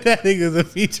even put that nigga as a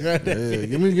feature on that. Yeah,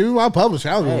 give me my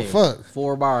publishing. I don't give a fuck.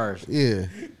 4 bars. Yeah.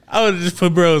 I would have just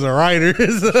put bro as a writer.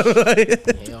 So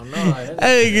like, Hell no. that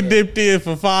nigga dipped in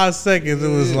for 5 seconds. It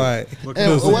was like,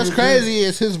 And what's crazy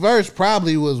is his verse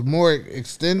probably was more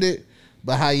extended,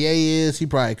 but how Ye is, he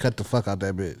probably cut the fuck out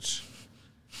that bitch.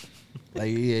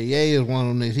 Like, yeah, Ye is one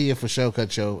of them niggas. He'll for sure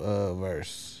cut your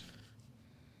verse.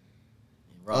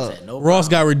 Ross had no Ross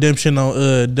got redemption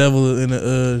on Devil in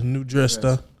a new dress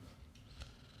though.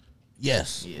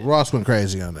 Yes, Yeah. Ross went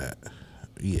crazy on that.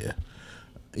 Yeah,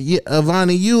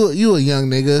 Vonnie, you a young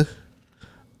nigga.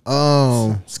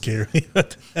 Scary.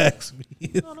 What to ask me?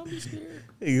 No, don't be scared.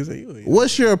 Nigga say, "You ain't-"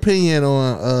 What's your opinion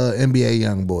on NBA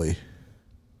YoungBoy?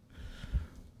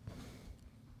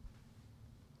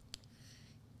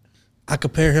 I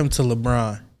compare him to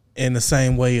LeBron in the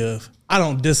same way of I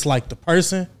don't dislike the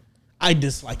person, I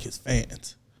dislike his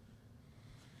fans.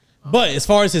 But as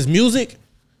far as his music,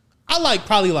 I like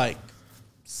probably like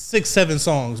 6-7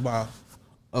 songs by him.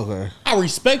 Okay. I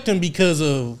respect him because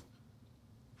of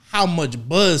how much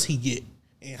buzz he get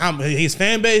and how his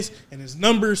fan base and his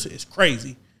numbers is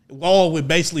crazy. All with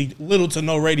basically little to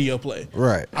no radio play.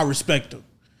 Right. I respect him.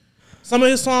 Some of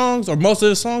his songs or most of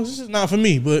his songs, it's just not for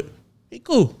me, but he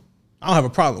cool. I don't have a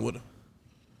problem with him.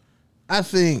 I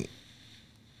think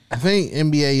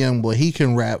NBA YoungBoy, he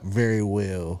can rap very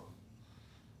well.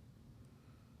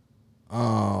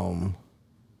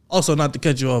 Also, not to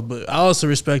cut you off, but I also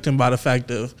respect him by the fact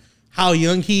of how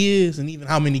young he is and even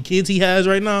how many kids he has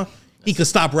right now. He could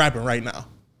stop rapping right now.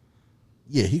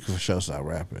 Yeah, he can for sure stop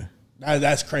rapping.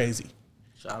 That's crazy.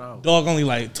 Shout out. Dog only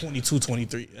like 22,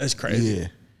 23. That's crazy. Yeah.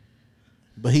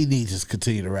 But he needs to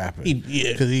continue to rap it.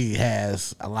 Yeah. Because he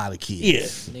has a lot of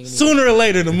kids. Yeah. Sooner or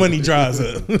later, the money dries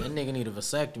up. That nigga need a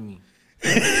vasectomy.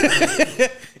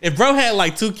 If bro had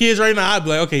like 2 kids right now, I'd be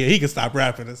like, okay, yeah, he can stop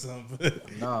rapping or something.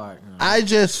 No. I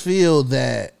just feel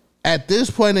that at this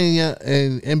point in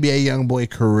NBA YoungBoy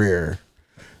career,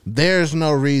 there's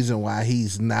no reason why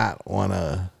he's not on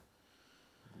a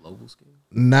Global scale.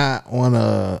 not on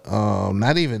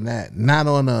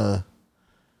a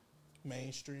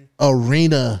Mainstream.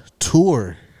 arena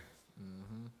tour.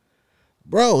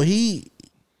 Bro, he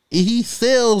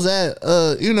sells at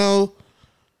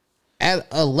at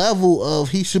a level of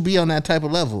he should be on that type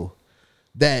of level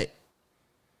that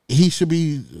he should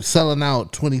be selling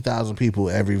out 20,000 people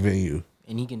every venue.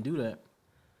 And he can do that.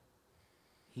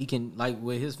 He can, like,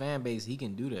 with his fan base, he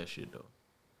can do that shit, though.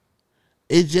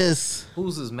 It just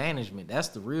Who's his management? That's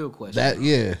the real question. that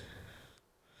yeah.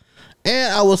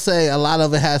 And I will say a lot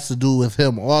of it has to do with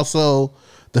him also,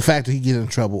 the fact that he get in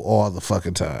trouble all the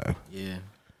fucking time. Yeah.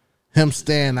 Him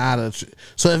staying out of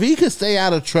so if he could stay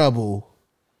out of trouble,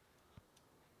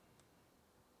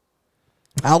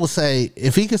 I would say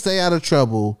if he could stay out of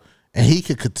trouble and he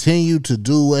could continue to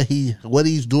do what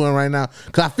he's doing right now,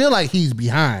 because I feel like he's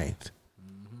behind.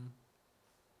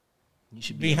 You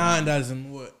should be Behind us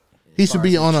and what? He should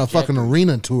be far as on a his fucking trajectory.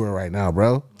 arena tour right now,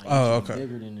 bro. Oh, okay.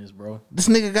 bigger than this, bro. This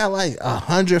nigga got like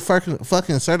 100 fucking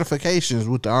certifications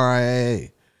with the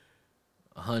RIAA.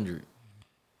 100.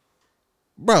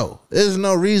 Bro, there's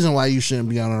no reason why you shouldn't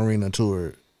be on an arena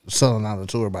tour, selling out a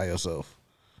tour by yourself.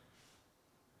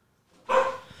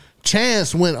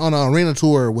 Chance went on an arena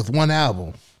tour with one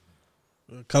album,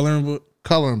 Coloring book.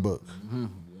 Coloring Book.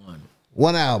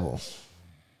 One album.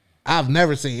 I've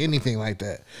never seen anything like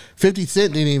that. 50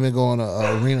 Cent didn't even go on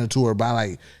an arena tour by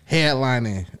like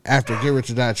headlining after Get Rich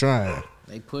or Die Trying.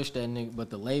 They pushed that nigga, but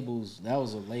the labels, that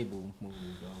was a label move,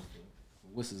 though.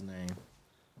 What's his name?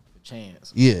 For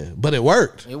Chance. Yeah, but it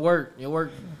worked. It worked. It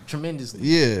worked tremendously.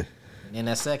 Yeah. And then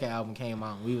that second album came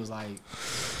out, and we was like,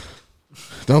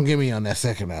 Don't get me on that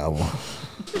second album.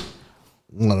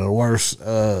 One of the worst.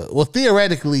 Well,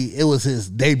 theoretically, it was his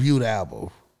debut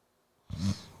album.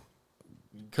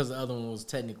 because the other one was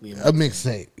technically A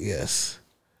mixtape, yes.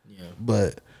 Yeah.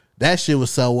 But that shit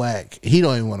was so whack. He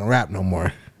don't even want to rap no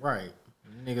more. Right.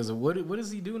 Niggas, what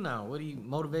does he do now? What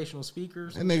motivational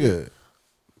speakers? That nigga,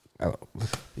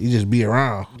 he just be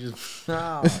around. Just,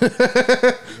 nah. My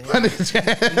nigga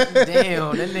Chance,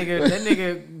 Damn, that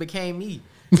nigga became me.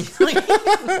 my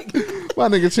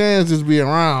nigga Chance just be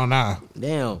around now.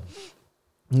 Damn.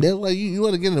 They're like, you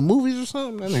want to get in the movies or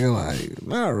something? That nigga like,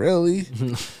 not really.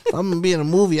 If I'm gonna be in a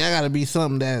movie, I gotta be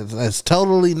something that's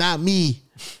totally not me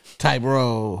type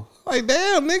role. Like,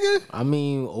 damn, nigga. I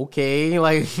mean, okay,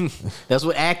 like that's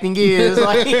what acting is.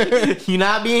 Like you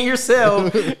not being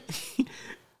yourself.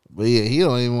 But yeah, he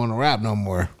don't even want to rap no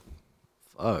more.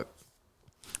 Fuck.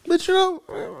 But you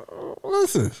know,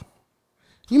 listen,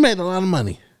 you made a lot of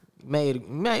money. I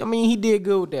mean, he did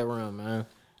good with that run, man.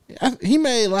 He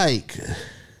made like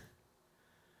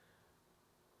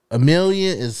 $1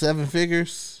 million in 7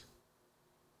 figures.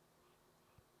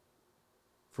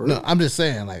 For No, real? I'm just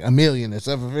saying, like $1 million in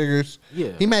 7 figures.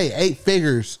 Yeah. He made 8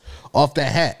 figures off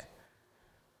that hat.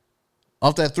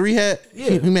 Off that 3 hat,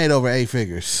 Yeah. he made over 8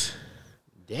 figures.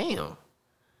 Damn.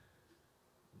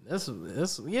 That's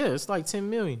yeah. It's like 10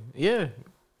 million. Yeah,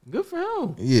 good for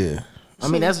him. Yeah. I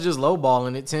mean, that's just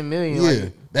lowballing it. 10 million. Yeah.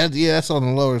 Like, That's on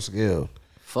the lower scale.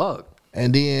 fuck.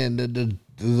 And then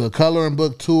the coloring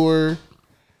book tour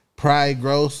probably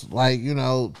gross like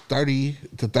 30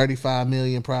 to 35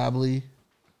 million probably.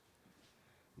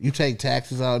 You take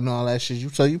taxes out and all that shit,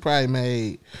 so you probably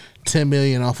made 10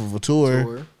 million off of a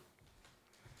tour.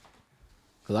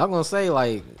 Cause I'm gonna say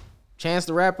like Chance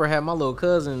the Rapper had my little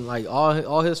cousin like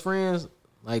all his friends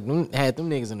like had them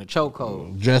niggas in the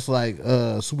chokehold, just like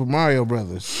Super Mario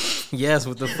Brothers. Yes,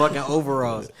 with the fucking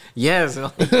overalls. Yes,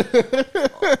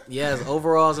 yes,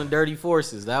 overalls and dirty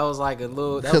forces. That was like a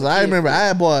little. Because I remember I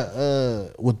had bought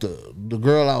with the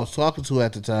girl I was talking to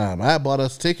at the time. I had bought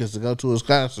us tickets to go to his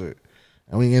concert.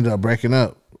 And we ended up breaking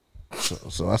up.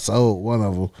 So I sold one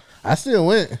of them. I still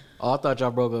went. Oh, I thought y'all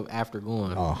broke up after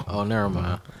going. Oh, never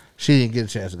mind. She didn't get a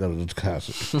chance to go to the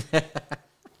concert.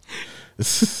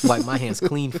 Like, my hands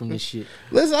clean from this shit.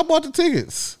 Listen, I bought the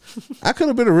tickets. I could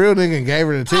have been a real nigga and gave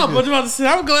her the ticket. I was about to say,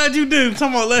 I'm glad you did.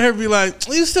 Talking about let her be like,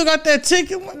 you still got that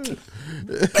ticket?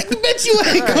 Bitch, you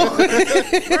ain't going.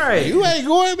 Right. You ain't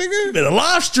going, nigga. You better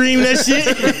live stream that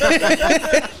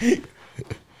shit.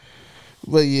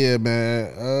 But yeah,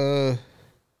 man.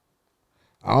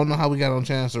 I don't know how we got on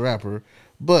Chance the Rapper,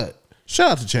 but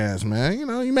shout out to Chance, man.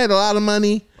 You made a lot of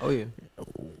money. Oh yeah.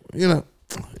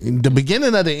 The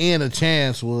beginning of the end of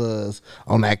Chance was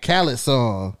on that Khaled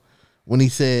song when he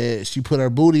said she put her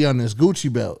booty on this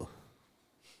Gucci belt.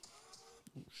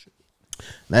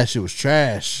 That shit was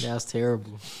trash. That's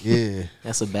terrible. Yeah.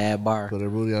 That's a bad bar. Put her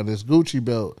booty on this Gucci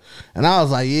belt. And I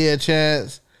was like, yeah,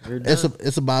 Chance,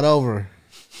 it's about over.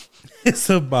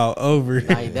 It's about over.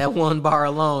 Like that one bar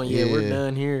alone, we're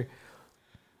done here.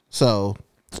 So,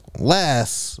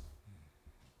 last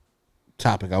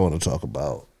topic I want to talk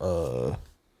about.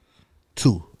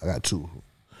 Two. I got two.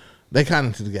 They kind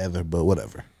of together, but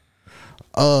whatever.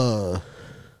 You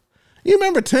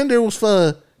remember Tinder was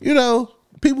for,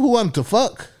 people who wanted to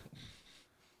fuck?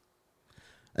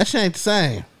 That shit ain't the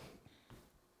same.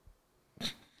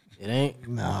 It ain't?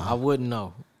 Nah. I wouldn't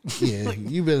know. Yeah,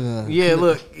 you been.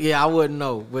 I wouldn't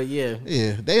know, but yeah.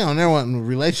 Yeah, they on there wanting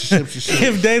relationships and shit.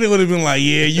 If Dana would have been like,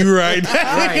 yeah, you right.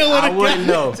 I wouldn't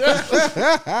know.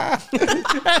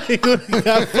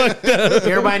 Got fucked up.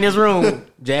 Everybody in this room,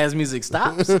 jazz music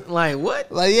stops. Like,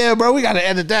 what? Like, yeah, bro, we got to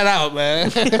edit that out, man.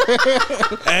 Hey,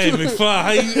 McFlei, how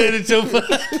you edit your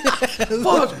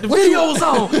Fuck, the video's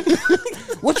on.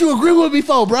 What you agree with me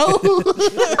for, bro?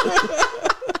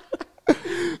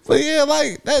 But yeah,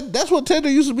 like that's what Tinder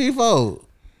used to be for.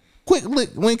 Quick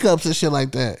link ups and shit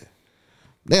like that.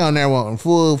 They on there wanting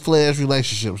full-fledged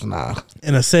relationships now.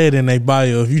 And I said in their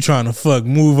bio, if you trying to fuck,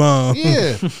 move on.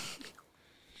 Yeah.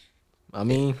 I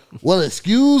mean, well,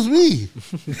 excuse me.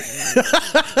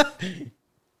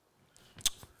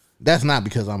 That's not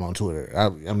because I'm on Twitter.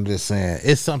 I'm just saying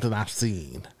it's something I've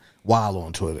seen while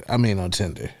on Twitter. I mean on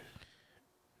Tinder.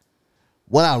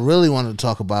 What I really want to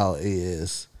talk about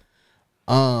is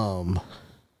well,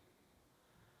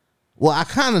 I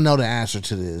kind of know the answer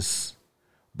to this,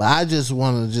 but I just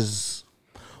want to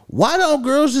why don't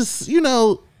girls just,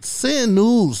 send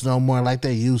nudes no more like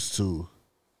they used to?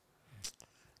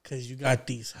 Because you got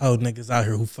these hoe niggas out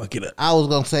here who fuck it up. I was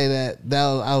going to say that.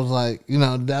 I was like,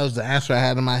 that was the answer I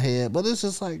had in my head, but it's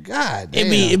just like, God damn.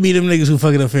 It be them niggas who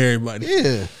fuck it up for everybody.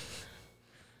 Yeah.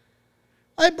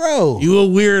 Like, bro. You a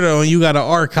weirdo and you got an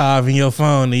archive in your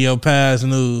phone of your past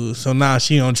nudes. So now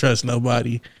she don't trust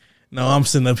nobody. No, I'm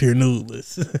sitting up here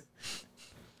nudeless.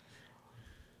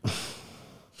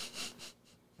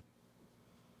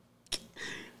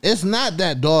 It's not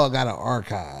that dog got an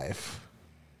archive.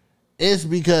 It's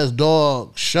because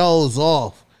dog shows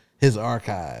off his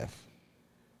archive.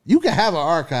 You can have an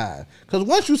archive. Because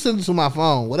once you send it to my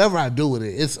phone, whatever I do with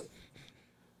it, it's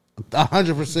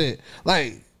 100%.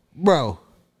 Like, bro,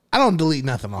 I don't delete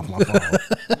nothing off my phone.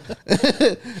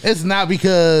 It's not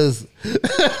because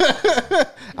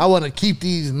I want to keep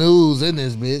these news in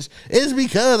this bitch. It's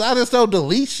because I just don't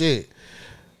delete shit.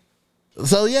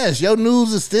 So yes, your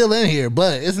news is still in here,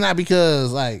 but it's not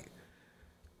because like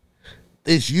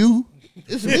it's you,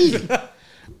 it's me.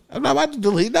 I'm not about to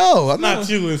delete. No, I'm not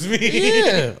you, it's me.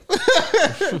 Yeah,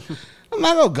 I'm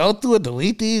not gonna go through and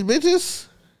delete these bitches.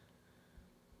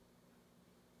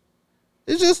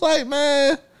 It's just like,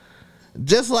 man,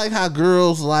 just like how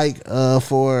girls like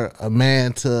for a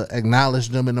man to acknowledge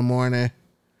them in the morning,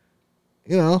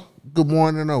 good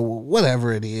morning or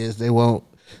whatever it is they won't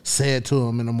say it to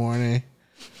them in the morning.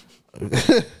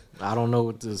 I don't know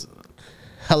what this.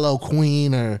 Hello,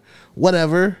 queen, or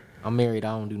whatever. I'm married.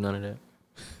 I don't do none of that.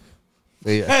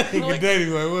 Yeah.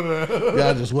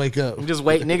 Y'all just wake up. Just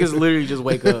wait. Niggas literally just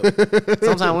wake up.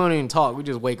 Sometimes we don't even talk. We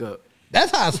just wake up.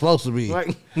 That's how it's supposed to be.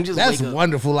 Right? That's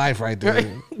wonderful life right there.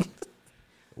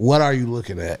 what are you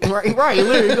looking at? Right.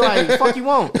 Literally, you're like, fuck you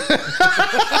want.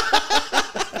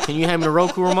 Can you hand me the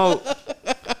Roku remote?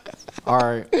 All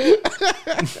right.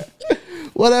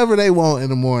 Whatever they want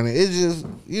in the morning. It's just,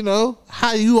 you know,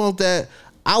 how you want that.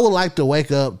 I would like to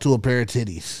wake up to a pair of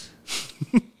titties.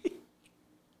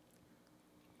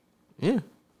 Yeah.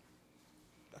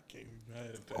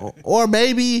 Or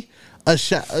maybe a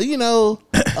shot, you know,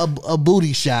 a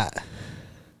booty shot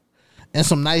and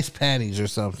some nice panties or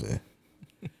something.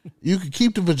 You can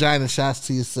keep the vagina shots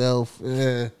to yourself. Not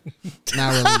really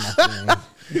my thing.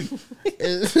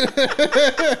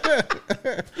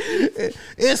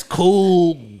 It's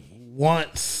cool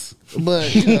once,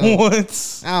 but you know,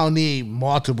 Once. I don't need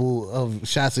multiple of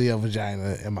shots of your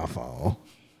vagina in my phone.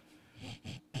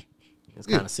 It's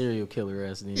kind of serial killer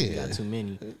ass. You Yeah. got too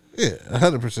many. Yeah,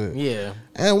 100%. Yeah.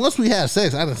 And once we have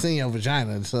sex, I done seen your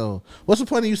vagina. So what's the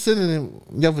point of you sitting in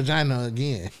your vagina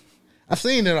again? I've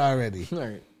seen it already. All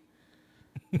right.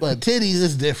 But titties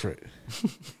is different.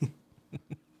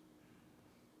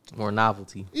 More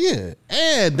novelty. Yeah.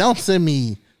 And don't send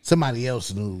me somebody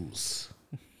else's nudes.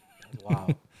 Wow.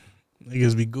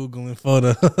 Niggas be Googling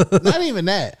photos. Not even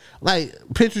that. Like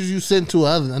pictures you sent to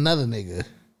another nigga.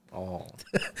 Oh.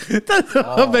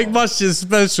 I'll make my shit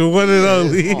special, one and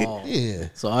only. Oh. Yeah.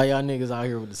 So all y'all niggas out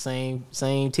here with the same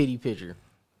titty picture.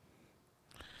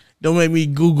 Don't make me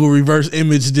Google reverse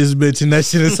image this bitch and that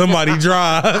shit in somebody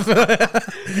drive.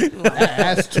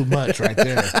 That's too much right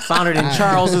there. Found it in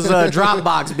Charles's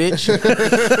Dropbox, bitch.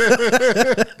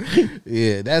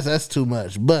 Yeah, that's too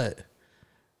much. But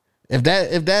if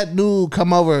that dude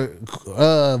come over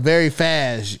very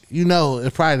fast, you know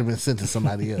it probably been sent to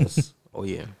somebody else. Oh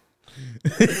yeah.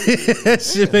 That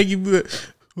shit make you be like,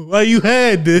 why you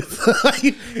had this?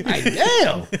 Like,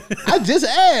 damn, I just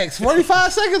asked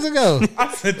 45 seconds ago.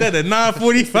 I sent that at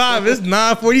 9:45. It's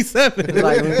 9:47.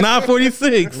 Like,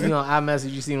 9:46. You know,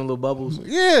 iMessage, you see them little bubbles,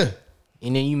 Yeah.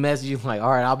 and then you message you like,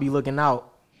 all right, I'll be looking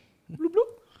out. Bloop,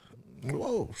 bloop.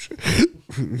 Whoa, shit.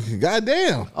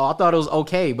 Goddamn. Oh, I thought it was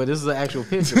okay, but this is an actual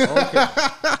picture. Okay.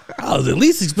 I was at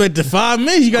least expecting 5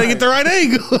 minutes. You gotta get the right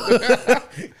angle.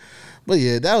 But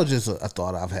yeah, that was just a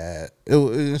thought I've had.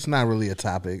 It's not really a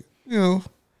topic, you know.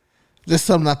 Just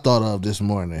something I thought of this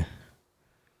morning.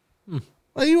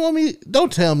 Well, you want me?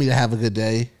 Don't tell me to have a good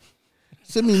day.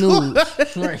 Send me nudes.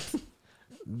 Right.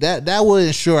 That would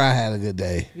ensure I had a good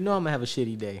day. You know I'm gonna have a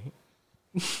shitty day.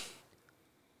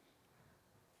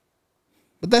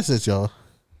 But that's it, y'all.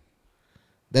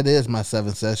 That is my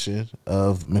 7th session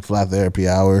of McFlei Therapy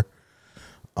Hour.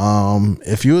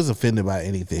 If you was offended by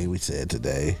anything we said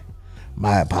today,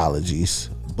 my apologies,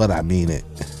 but I mean it.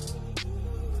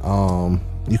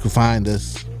 You can find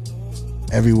us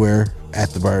everywhere at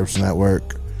the Burbs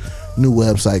Network. New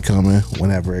website coming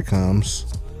whenever it comes.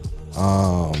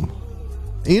 And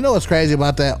you know what's crazy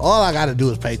about that? All I got to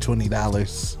do is pay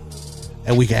 $20,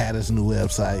 and we can have this new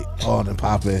website on and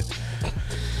popping.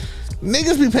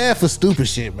 Niggas be paying for stupid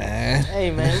shit, man.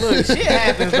 Hey man, look, shit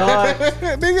happens, dog.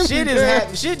 Niggas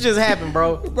Shit just happened,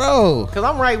 bro. bro. Cause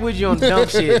I'm right with you on dumb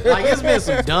shit. Like it's been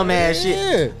some dumb ass shit.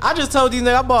 Yeah. I just told these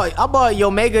niggas I bought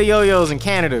Omega yo-yos in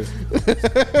Canada.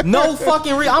 No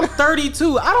fucking I'm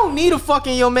 32. I don't need a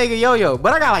fucking Omega yo-yo,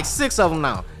 but I got like 6 of them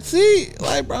now. See,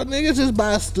 like, bro, niggas just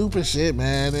buy stupid shit,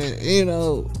 man. And, you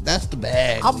know, that's the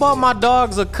bag. I bought my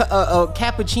dogs a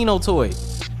cappuccino toy.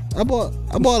 I bought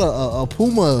a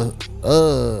Puma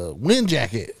wind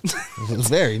jacket. It's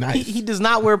very nice. He does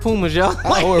not wear Pumas, yo.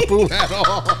 I don't wear Puma at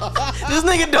all. This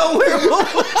nigga don't wear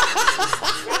Pumas.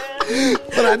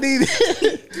 But I need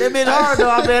it. That bitch hard though,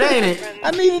 I bet, ain't it?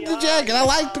 I needed the jacket. I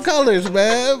like the colors,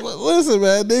 man. But listen,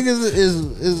 man, niggas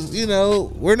is you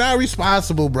know, we're not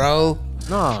responsible, bro.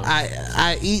 No.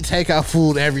 I eat takeout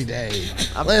food every day.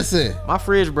 Listen. My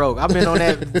fridge broke. I've been on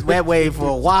that wave for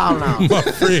a while now. My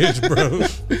fridge, bro.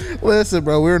 Listen,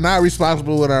 bro, we're not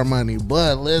responsible with our money,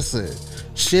 but listen,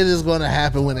 shit is gonna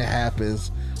happen when it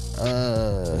happens.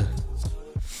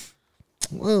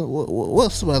 Well,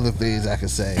 what's some other things I can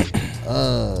say?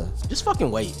 Just fucking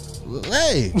wait.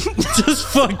 Hey, Just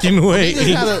fucking wait.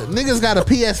 niggas got a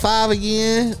PS5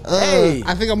 again. Hey.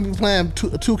 I think I'm gonna be playing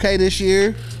 2K this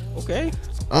year. Okay.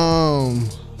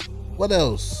 What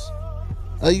else?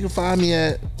 You can find me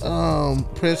at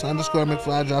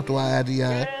Prince_McFlei, drop the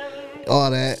YIDI, all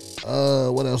that.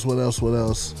 What else?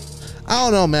 I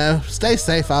don't know, man. Stay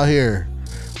safe out here.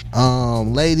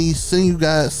 Ladies, send your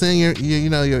guys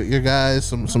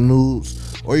some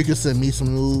nudes, or you can send me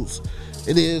some nudes.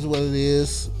 It is what it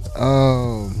is.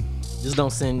 Just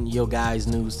don't send your guys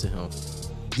news to him.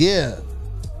 Yeah,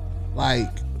 like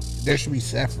there should be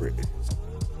separate.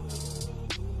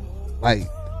 Like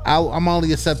I'm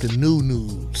only accepting new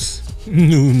nudes.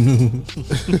 No.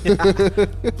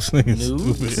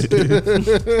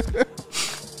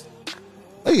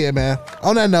 But yeah, man.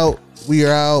 On that note, we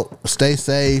are out. Stay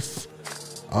safe.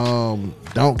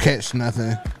 Don't catch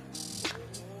nothing.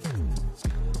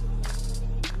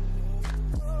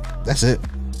 That's it.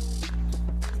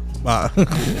 Bye.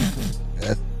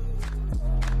 That's-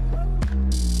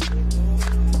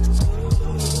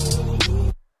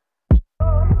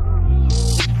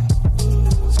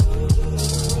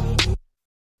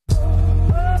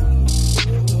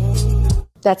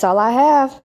 That's all I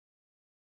have.